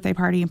one birthday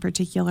party in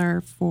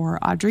particular for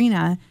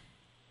Audrina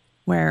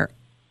where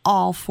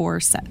all 4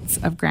 sets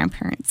of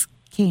grandparents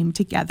came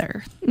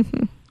together.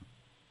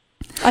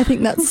 I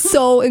think that's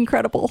so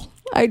incredible.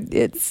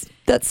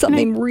 That's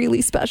something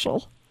really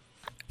special.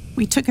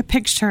 We took a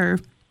picture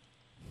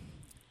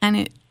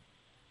and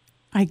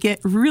I get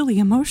really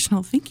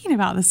emotional thinking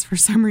about this for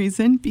some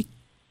reason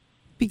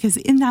because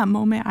in that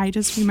moment I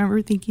just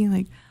remember thinking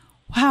like,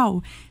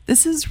 wow,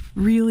 this is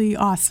really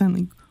awesome.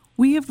 Like,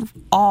 we have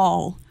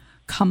all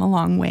come a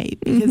long way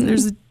because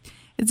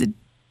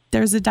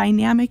there's a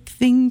dynamic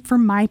thing for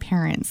my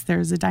parents.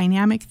 There's a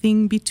dynamic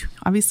thing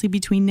obviously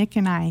between Nick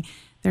and I.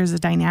 There's a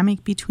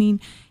dynamic between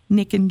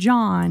Nick and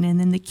John, and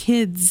then the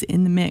kids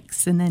in the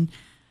mix, and then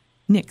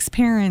Nick's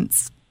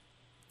parents,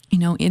 you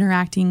know,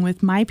 interacting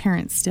with my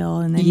parents still,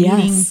 and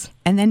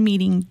then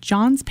meeting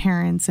John's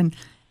parents, and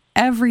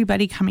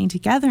everybody coming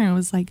together. And it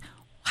was like,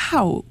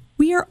 wow,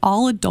 we are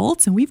all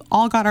adults and we've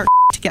all got our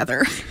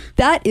together.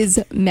 That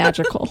is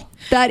magical.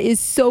 That is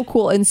so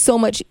cool and so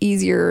much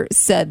easier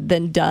said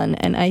than done.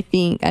 And I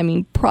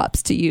mean,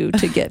 props to you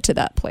to get to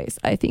that place.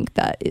 I think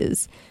that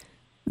is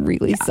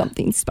really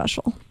something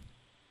special.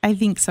 I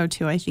think so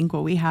too. I think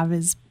what we have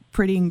is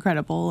pretty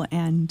incredible,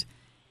 and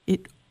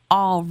it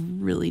all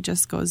really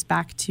just goes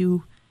back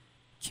to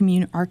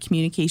our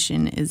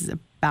communication is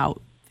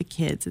about the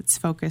kids. It's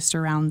focused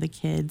around the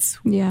kids.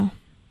 Yeah.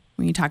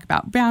 When you talk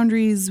about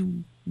boundaries,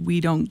 we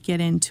don't get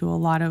into a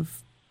lot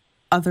of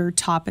other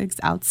topics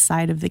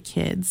outside of the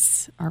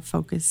kids. Our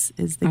focus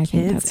is the kids.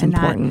 Think that's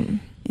important. That,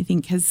 I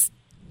think, has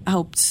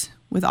helped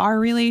with our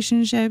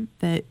relationship,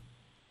 that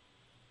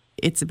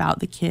it's about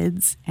the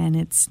kids and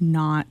it's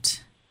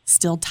not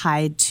still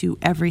tied to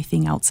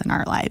everything else in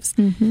our lives.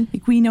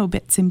 Like, we know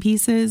bits and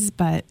pieces,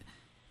 but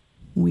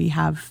we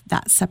have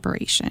that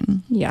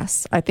separation.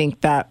 Yes, I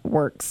think that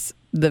works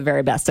the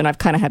very best. And I've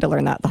kind of had to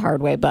learn that the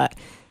hard way, but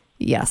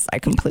yes, I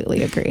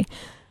completely agree.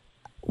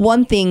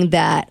 One thing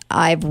that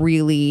I've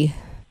really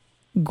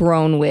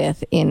grown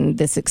with in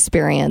this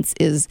experience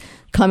is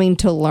coming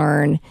to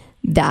learn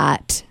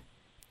that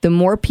the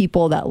more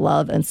people that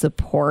love and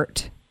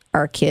support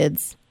our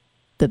kids,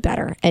 the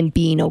better. And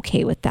being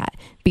okay with that.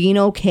 Being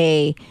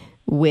okay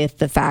with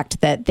the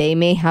fact that they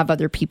may have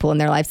other people in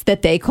their lives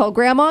that they call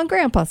grandma and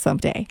grandpa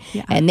someday.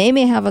 Yeah. And they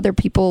may have other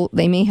people.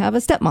 They may have a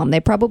stepmom. They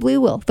probably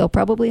will. They'll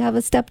probably have a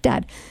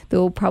stepdad.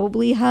 They'll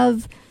probably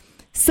have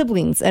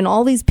siblings. And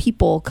all these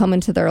people come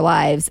into their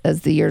lives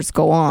as the years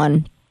go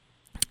on.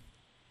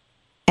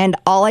 And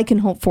all I can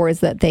hope for is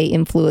that they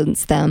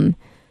influence them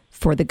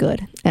for the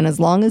good. And as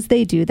long as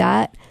they do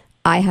that,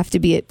 I have to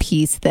be at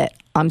peace that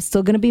I'm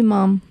still going to be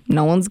mom.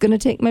 No one's going to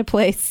take my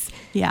place.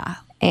 Yeah.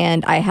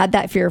 And I had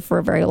that fear for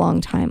a very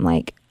long time.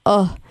 Like,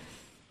 oh,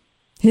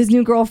 his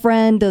new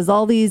girlfriend does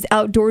all these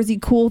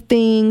outdoorsy cool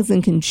things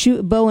and can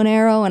shoot a bow and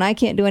arrow, and I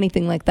can't do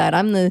anything like that.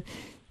 I'm the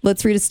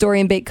let's read a story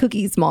and bake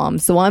cookies mom,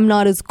 so I'm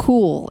not as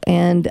cool.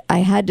 And I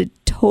had to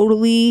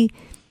totally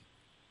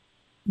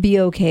be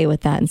okay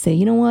with that and say,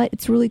 you know what?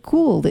 It's really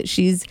cool that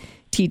she's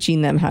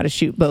teaching them how to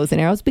shoot bows and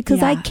arrows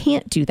because I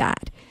can't do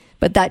that.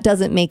 But that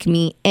doesn't make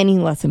me any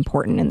less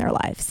important in their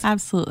lives.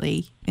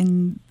 Absolutely.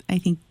 And I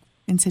think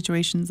in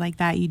situations like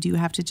that, you do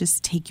have to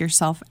just take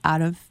yourself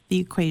out of the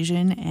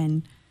equation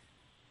and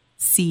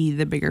see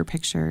the bigger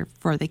picture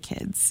for the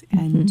kids.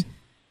 And,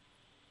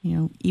 you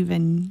know,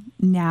 even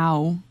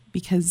now,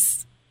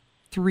 because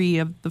 3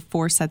 of the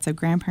 4 sets of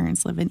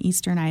grandparents live in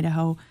Eastern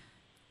Idaho,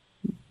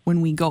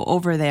 when we go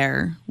over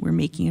there, we're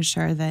making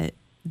sure that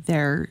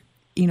they're,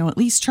 you know, at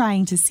least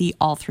trying to see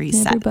all 3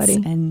 sets.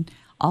 And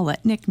I'll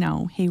let Nick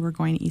know, hey, we're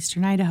going to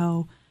Eastern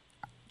Idaho.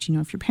 Do you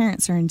know if your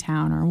parents are in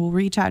town? Or we'll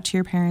reach out to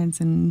your parents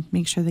and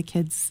make sure the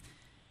kids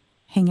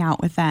hang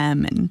out with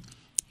them. And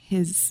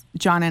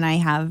John and I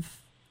have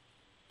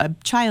a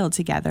child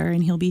together,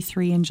 and he'll be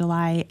 3 in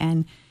July.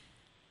 And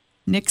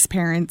Nick's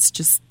parents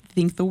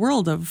think the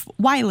world of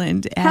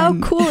Wyland. And How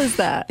cool is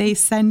that? They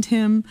send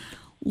him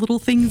little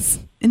things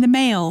in the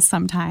mail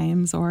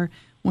sometimes, or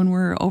when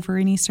we're over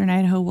in Eastern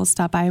Idaho, we'll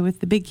stop by with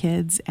the big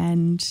kids,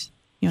 and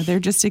they're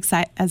just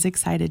as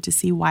excited to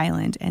see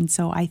Wyland. And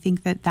so I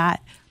think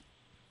that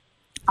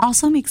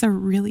also makes a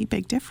really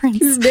big difference.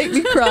 You make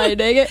me cry,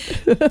 dang it.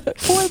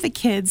 For the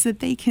kids, that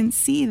they can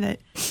see that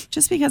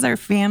just because our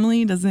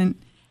family doesn't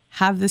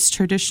have this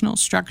traditional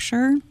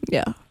structure,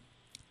 yeah,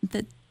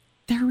 that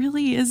there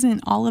really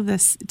isn't all of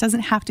this. It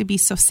doesn't have to be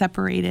so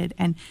separated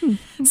and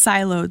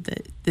siloed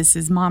that this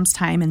is mom's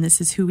time and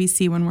this is who we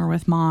see when we're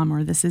with mom,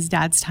 or this is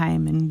dad's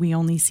time and we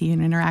only see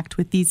and interact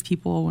with these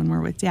people when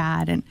we're with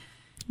dad. And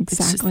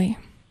exactly.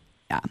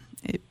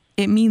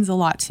 It means a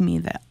lot to me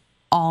that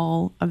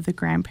all of the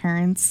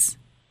grandparents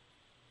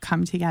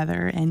come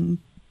together and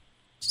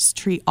just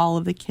treat all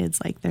of the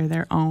kids like they're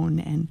their own.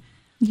 And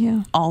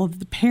all of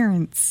the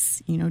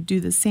parents, do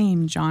the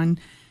same. John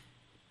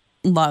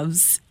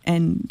loves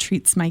and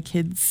treats my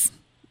kids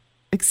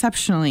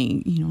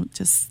exceptionally.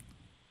 Just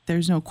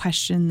there's no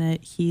question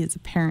that he is a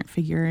parent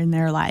figure in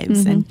their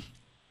lives. And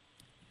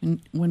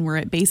when we're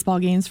at baseball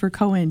games for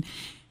Cohen,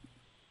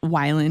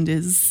 Wyland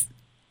is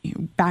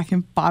back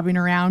and bobbing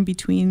around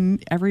between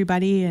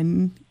everybody,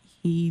 and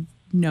he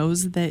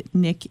knows that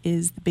Nick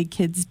is the big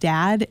kid's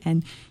dad,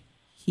 and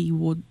he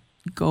will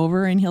go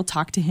over and he'll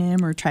talk to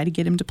him or try to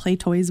get him to play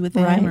toys with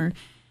him, or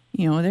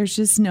there's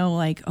just no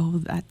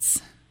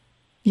that's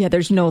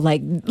there's no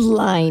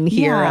line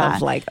here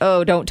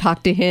of don't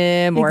talk to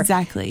him, or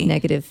exactly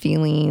negative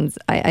feelings.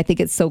 I think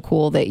it's so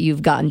cool that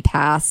you've gotten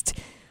past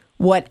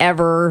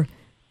whatever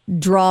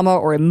drama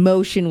or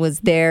emotion was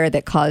there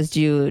that caused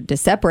you to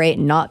separate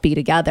and not be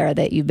together,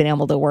 that you've been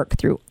able to work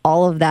through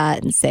all of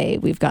that and say,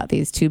 we've got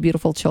these two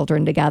beautiful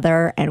children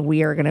together and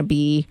we are going to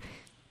be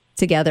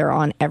together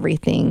on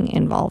everything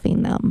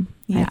involving them.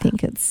 I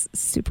think it's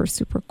super,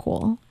 super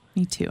cool.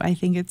 Me too. I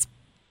think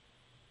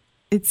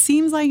it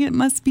seems like it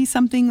must be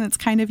something that's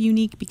kind of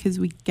unique because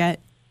we get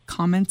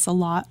comments a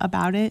lot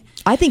about it.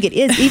 I think it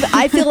is.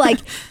 I feel like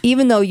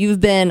even though you've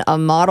been a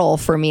model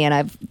for me and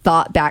I've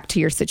thought back to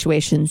your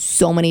situation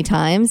so many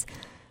times,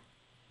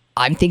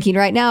 I'm thinking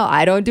right now,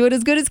 I don't do it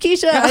as good as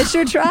Keisha. I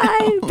sure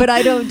try, but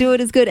I don't do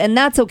it as good. And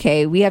that's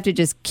okay. We have to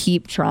just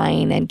keep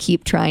trying and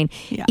keep trying.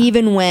 Yeah.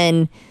 Even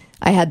when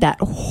I had that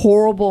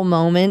horrible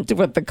moment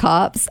with the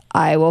cops,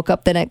 I woke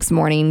up the next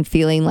morning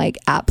feeling like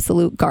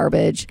absolute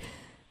garbage.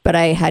 But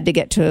I had to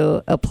get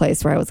to a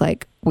place where I was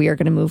like, we are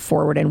going to move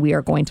forward and we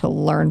are going to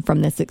learn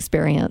from this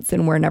experience.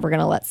 And we're never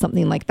going to let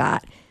something like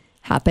that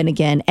happen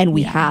again. And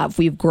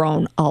we've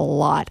grown a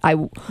lot. I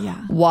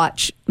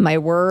watch my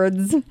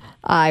words,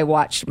 I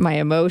watch my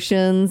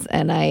emotions,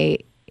 and I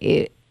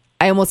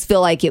almost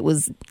feel like it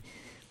was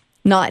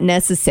not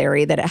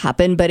necessary that it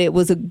happened, but it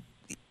was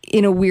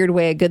in a weird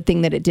way, a good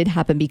thing that it did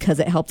happen because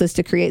it helped us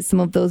to create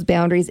some of those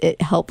boundaries.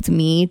 It helped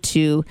me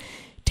to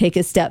take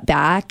a step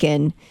back.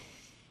 And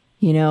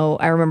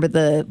I remember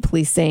the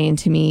police saying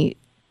to me,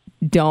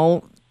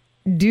 don't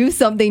do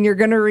something you're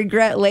going to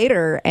regret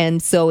later.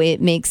 And so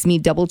it makes me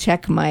double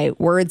check my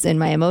words and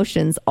my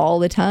emotions all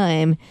the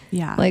time.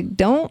 Yeah.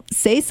 Don't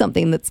say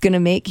something that's going to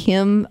make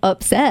him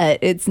upset.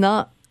 It's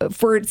not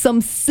for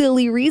some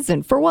silly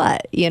reason. For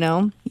what,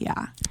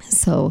 Yeah.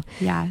 So.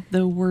 Yeah.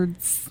 The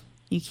words,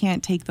 you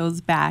can't take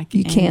those back.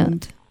 You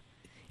can't.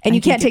 And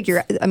you can't take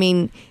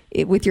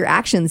with your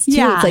actions too.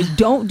 Yeah. It's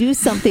don't do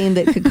something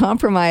that could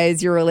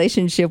compromise your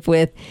relationship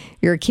with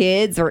your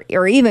kids or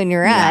even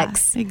your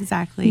ex.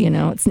 Exactly.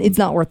 It's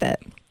not worth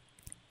it.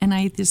 And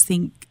I just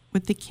think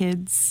with the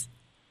kids,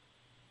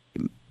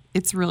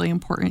 it's really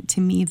important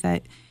to me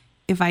that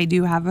if I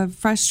do have a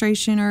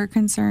frustration or a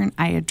concern,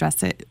 I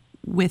address it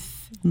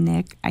with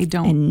Nick. I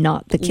don't and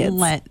not the kids.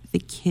 Let the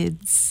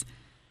kids.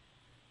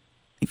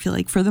 I feel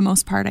like for the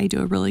most part, I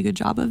do a really good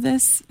job of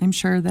this. I'm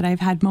sure that I've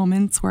had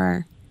moments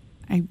where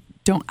I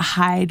don't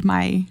hide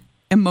my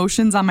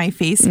emotions on my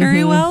face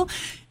very well,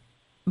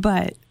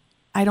 but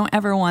I don't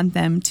ever want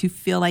them to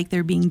feel like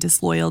they're being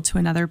disloyal to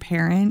another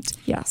parent.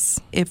 Yes.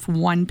 If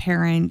one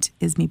parent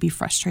is maybe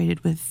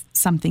frustrated with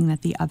something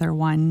that the other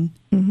one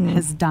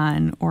has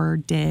done or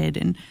did.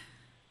 And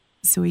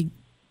so we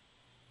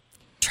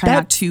try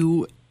not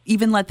to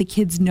even let the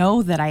kids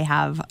know that I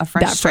have a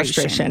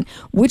frustration.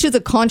 Which is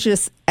a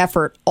conscious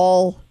effort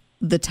all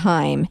the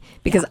time,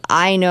 because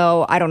I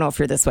don't know if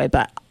you're this way,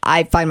 but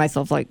I find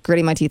myself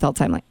gritting my teeth all the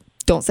time.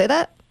 Don't say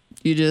that.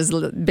 You just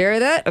bury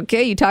that.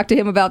 Okay. You talk to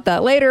him about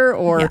that later,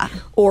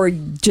 or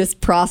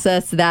just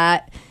process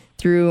that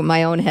through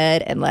my own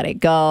head and let it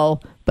go,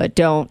 but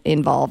don't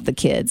involve the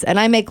kids. And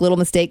I make little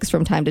mistakes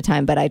from time to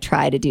time, but I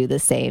try to do the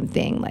same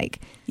thing.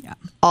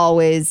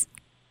 Always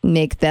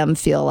make them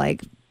feel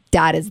like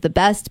Dad is the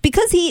best,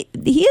 because he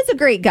is a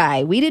great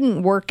guy. We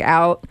didn't work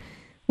out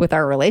with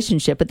our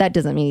relationship, but that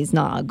doesn't mean he's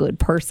not a good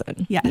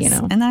person. Yes.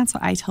 And that's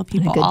what I tell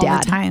people all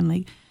the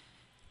time.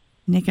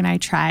 Nick and I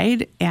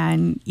tried,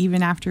 and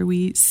even after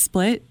we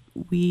split,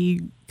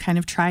 we kind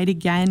of tried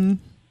again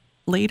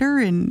later,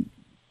 and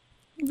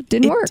it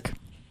didn't work.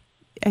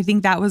 I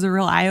think that was a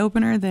real eye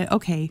opener that,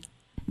 okay,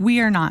 we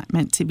are not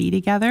meant to be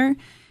together.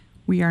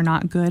 We are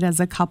not good as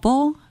a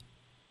couple,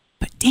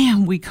 but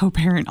damn, we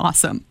co-parent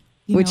awesome.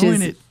 Which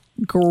is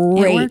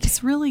great. It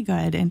works really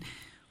good. And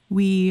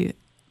we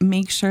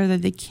make sure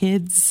that the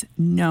kids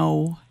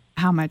know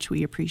how much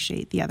we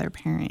appreciate the other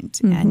parent.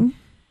 Mm-hmm. And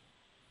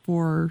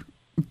for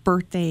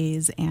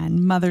birthdays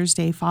and Mother's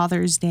Day,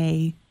 Father's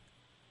Day,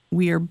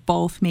 we are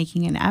both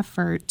making an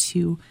effort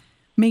to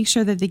make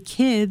sure that the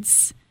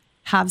kids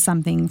have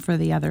something for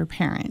the other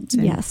parent.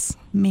 And yes.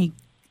 Make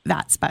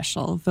that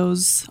special.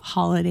 Those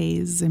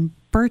holidays and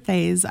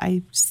birthdays,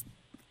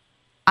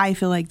 I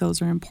feel like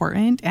those are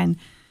important. And,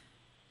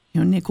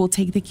 Nick will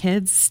take the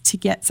kids to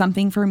get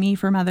something for me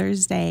for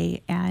Mother's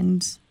Day.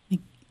 And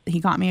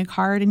he got me a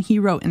card and he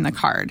wrote in the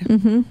card.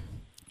 Mm-hmm.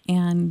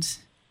 And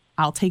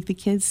I'll take the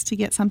kids to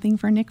get something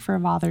for Nick for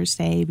Father's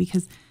Day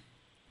because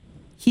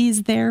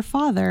he's their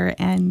father.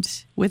 And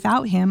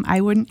without him, I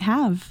wouldn't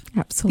have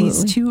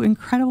these two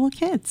incredible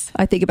kids.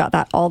 I think about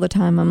that all the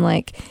time. I'm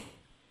like,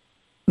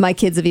 my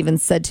kids have even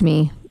said to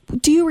me,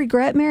 do you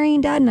regret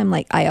marrying Dad? And I'm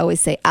like, I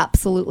always say,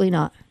 absolutely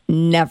not.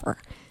 Never.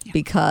 Yeah.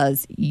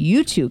 Because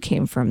you two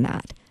came from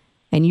that.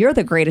 And you're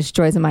the greatest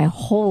joys of my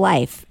whole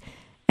life.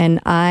 And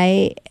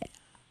I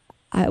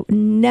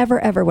never,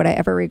 ever would I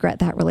ever regret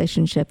that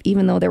relationship,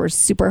 even though there were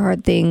super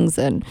hard things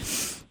and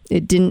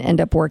it didn't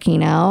end up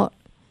working out.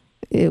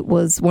 It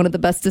was one of the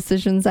best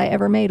decisions I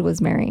ever made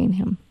was marrying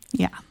him.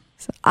 Yeah.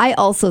 So I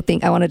also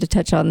think I wanted to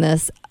touch on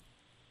this.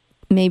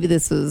 Maybe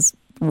this is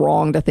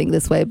wrong to think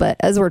this way, but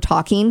as we're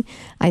talking,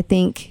 I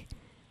think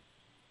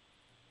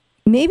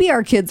maybe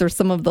our kids are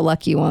some of the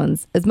lucky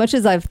ones. As much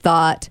as I've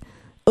thought,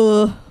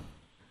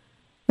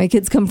 my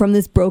kids come from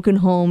this broken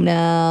home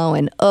now,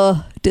 and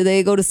do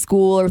they go to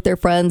school or with their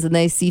friends and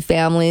they see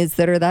families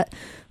that are that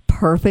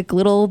perfect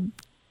little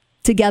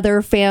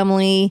together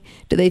family?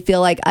 Do they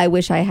feel like I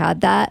wish I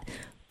had that?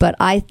 But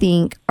I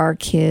think our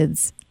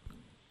kids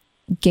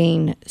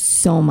gain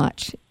so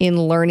much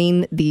in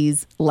learning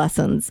these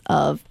lessons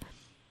of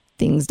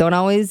things don't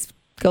always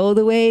go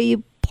the way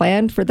you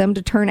planned for them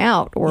to turn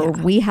out, or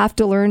we have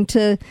to learn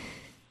to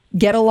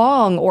get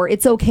along, or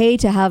it's okay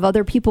to have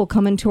other people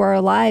come into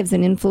our lives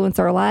and influence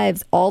our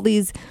lives. All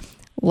these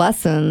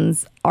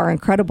lessons are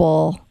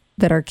incredible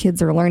that our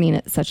kids are learning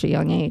at such a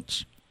young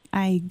age.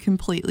 I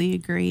completely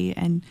agree.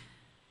 And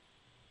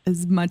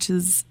as much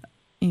as,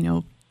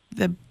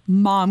 the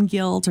mom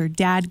guilt or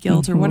dad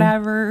guilt or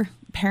whatever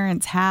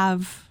parents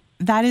have,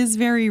 that is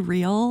very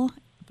real.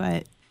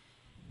 But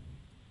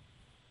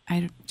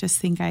I just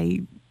think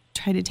I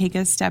try to take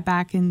a step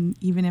back, and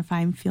even if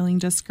I'm feeling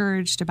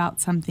discouraged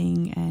about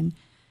something, and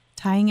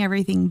tying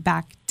everything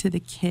back to the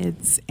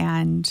kids,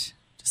 and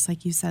just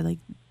like you said, like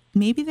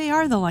maybe they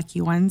are the lucky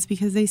ones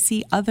because they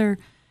see other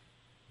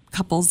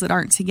couples that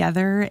aren't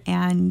together,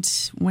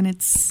 and when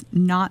it's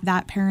not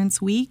that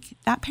parent's week,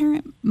 that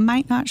parent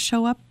might not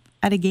show up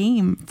at a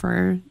game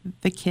for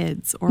the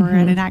kids or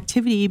at an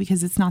activity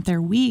because it's not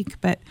their week.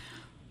 But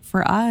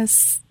for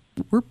us,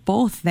 we're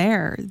both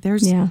there.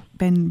 There's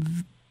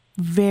been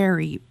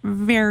very,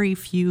 very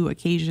few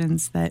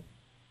occasions that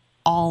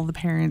all the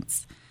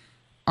parents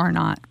are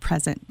not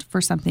present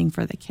for something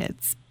for the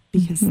kids,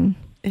 because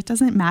it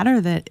doesn't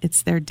matter that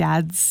it's their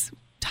dad's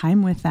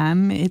time with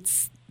them.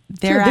 It's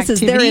their activity.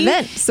 This is their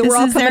event. So we're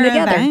all coming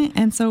together. Event,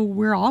 and so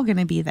we're all going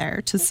to be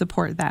there to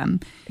support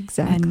them.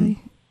 Exactly.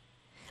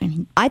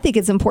 I think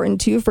it's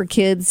important too for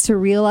kids to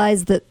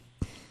realize that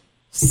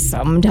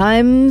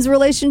sometimes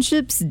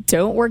relationships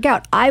don't work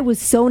out. I was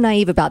so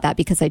naive about that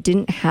because I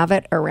didn't have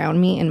it around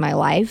me in my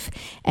life.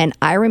 And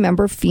I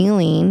remember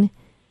feeling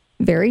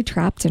very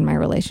trapped in my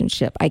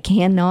relationship. I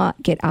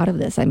cannot get out of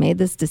this. I made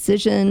this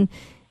decision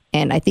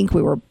and I think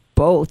we were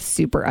both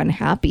super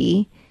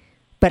unhappy.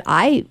 But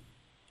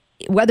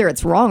whether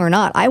it's wrong or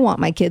not, I want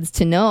my kids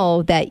to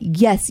know that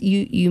yes,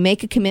 you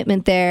make a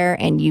commitment there,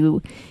 and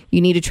you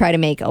need to try to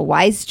make a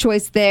wise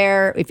choice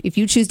there. If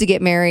you choose to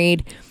get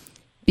married,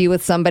 be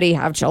with somebody,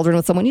 have children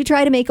with someone, you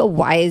try to make a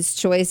wise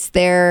choice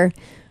there,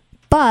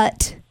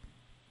 but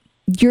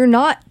you're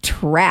not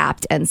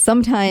trapped. And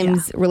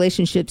sometimes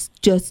relationships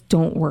just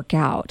don't work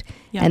out,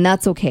 and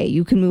that's okay.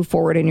 You can move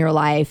forward in your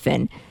life.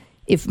 And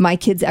if my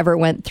kids ever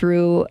went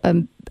through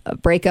a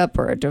breakup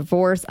or a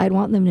divorce, I'd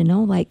want them to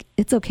know, like,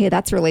 it's okay.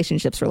 That's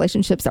relationships.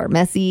 Relationships are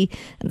messy,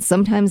 and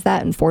sometimes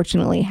that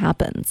unfortunately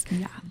happens.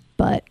 Yeah.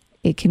 But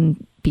it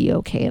can be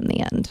okay in the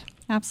end.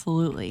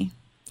 Absolutely.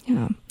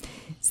 Yeah.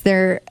 Is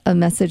there a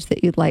message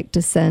that you'd like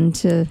to send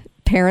to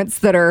parents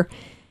that are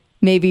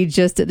maybe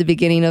just at the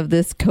beginning of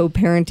this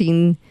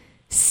co-parenting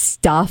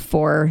stuff,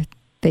 or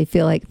they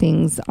feel like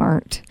things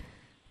aren't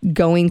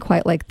going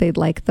quite like they'd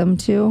like them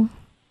to?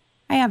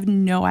 I have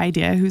no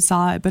idea who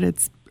saw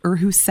it, or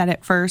who said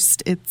it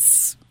first.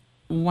 It's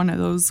one of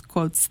those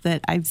quotes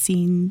that I've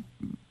seen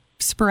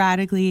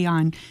sporadically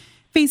on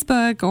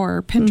Facebook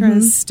or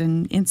Pinterest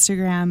and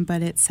Instagram,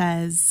 but it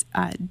says,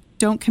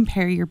 don't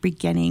compare your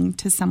beginning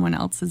to someone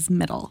else's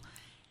middle.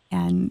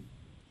 And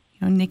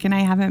Nick and I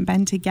haven't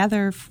been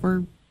together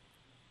for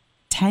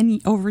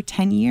over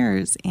 10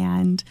 years,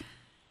 and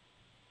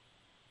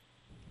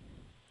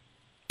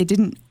it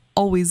didn't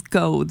always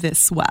go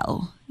this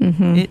well.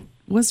 It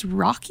was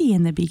rocky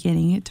in the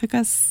beginning. It took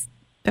us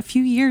a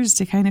few years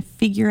to kind of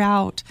figure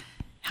out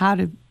how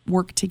to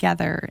work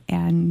together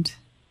and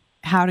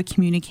how to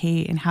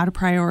communicate and how to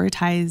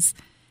prioritize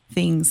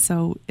things.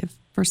 So if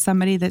for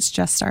somebody that's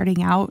just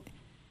starting out,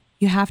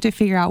 you have to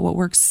figure out what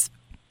works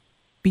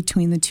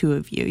between the two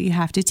of you. You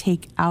have to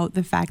take out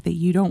the fact that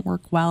you don't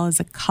work well as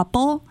a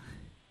couple.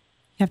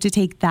 You have to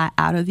take that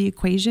out of the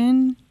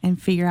equation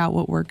and figure out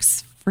what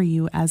works for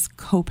you as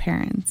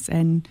co-parents.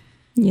 And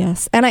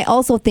yes. And I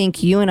also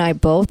think you and I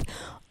both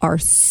are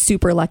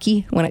super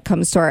lucky when it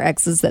comes to our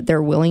exes that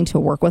they're willing to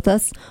work with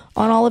us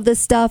on all of this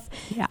stuff.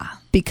 Yeah.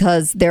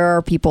 Because there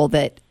are people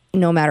that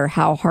no matter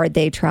how hard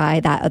they try,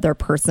 that other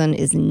person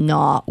is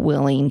not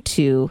willing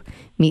to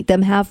meet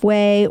them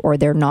halfway, or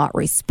they're not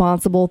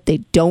responsible. They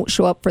don't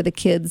show up for the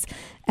kids'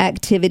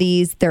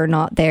 activities. They're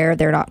not there.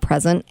 They're not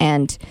present.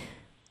 And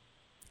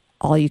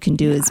all you can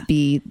do is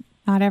be...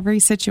 Not every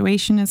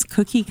situation is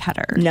cookie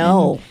cutter.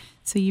 No. And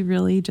so you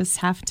really just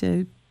have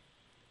to,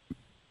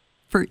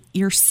 for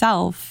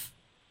yourself,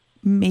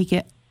 make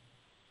it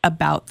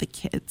about the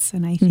kids.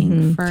 And I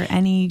think for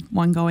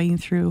anyone going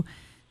through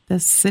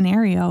this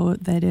scenario,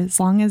 that as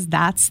long as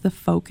that's the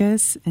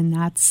focus and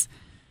that's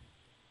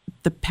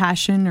the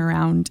passion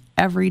around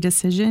every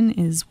decision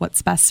is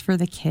what's best for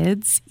the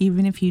kids,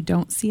 even if you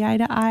don't see eye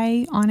to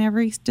eye on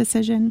every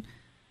decision,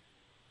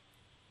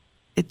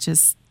 it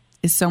just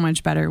is so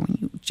much better when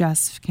you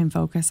just can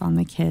focus on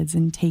the kids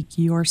and take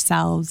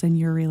yourselves and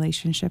your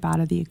relationship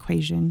out of the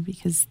equation,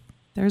 because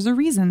there's a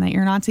reason that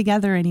you're not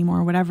together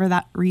anymore, whatever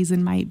that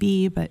reason might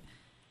be. But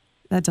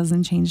that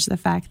doesn't change the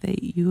fact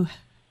that you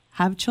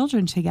have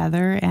children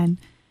together, and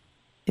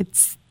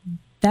it's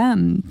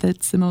them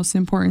that's the most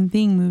important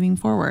thing moving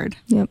forward.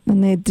 Yep.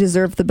 And they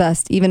deserve the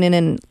best. Even in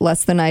a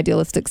less than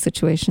idealistic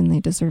situation, they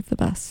deserve the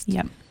best.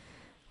 Yep.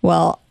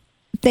 Well,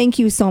 thank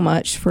you so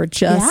much for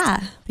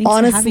just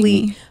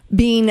honestly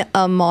being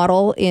a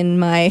model in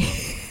my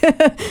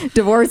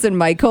divorce and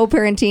my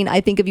co-parenting. I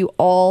think of you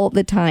all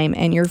the time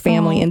and your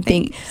family and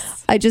think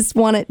I just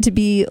want it to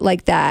be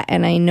like that.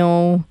 And I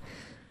know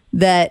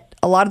that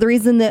a lot of the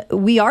reason that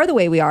we are the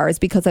way we are is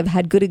because I've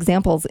had good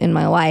examples in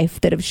my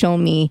life that have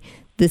shown me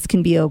this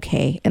can be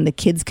okay and the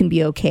kids can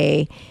be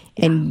okay.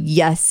 Yeah. And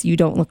yes, you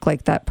don't look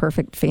like that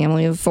perfect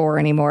family of 4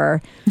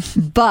 anymore,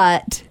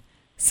 but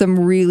some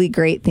really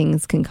great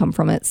things can come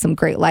from it. Some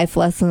great life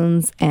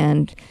lessons.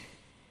 And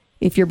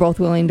if you're both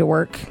willing to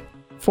work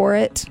for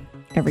it,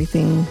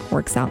 everything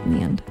works out in the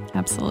end.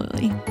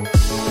 Absolutely.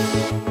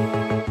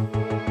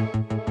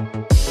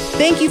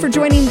 Thank you for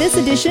joining this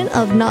edition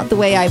of Not the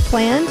Way I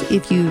Planned.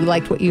 If you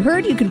liked what you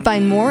heard, you can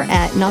find more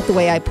at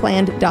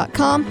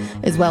notthewayIplanned.com,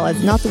 as well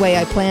as Not the Way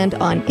I Planned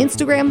on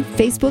Instagram,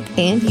 Facebook,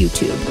 and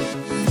YouTube.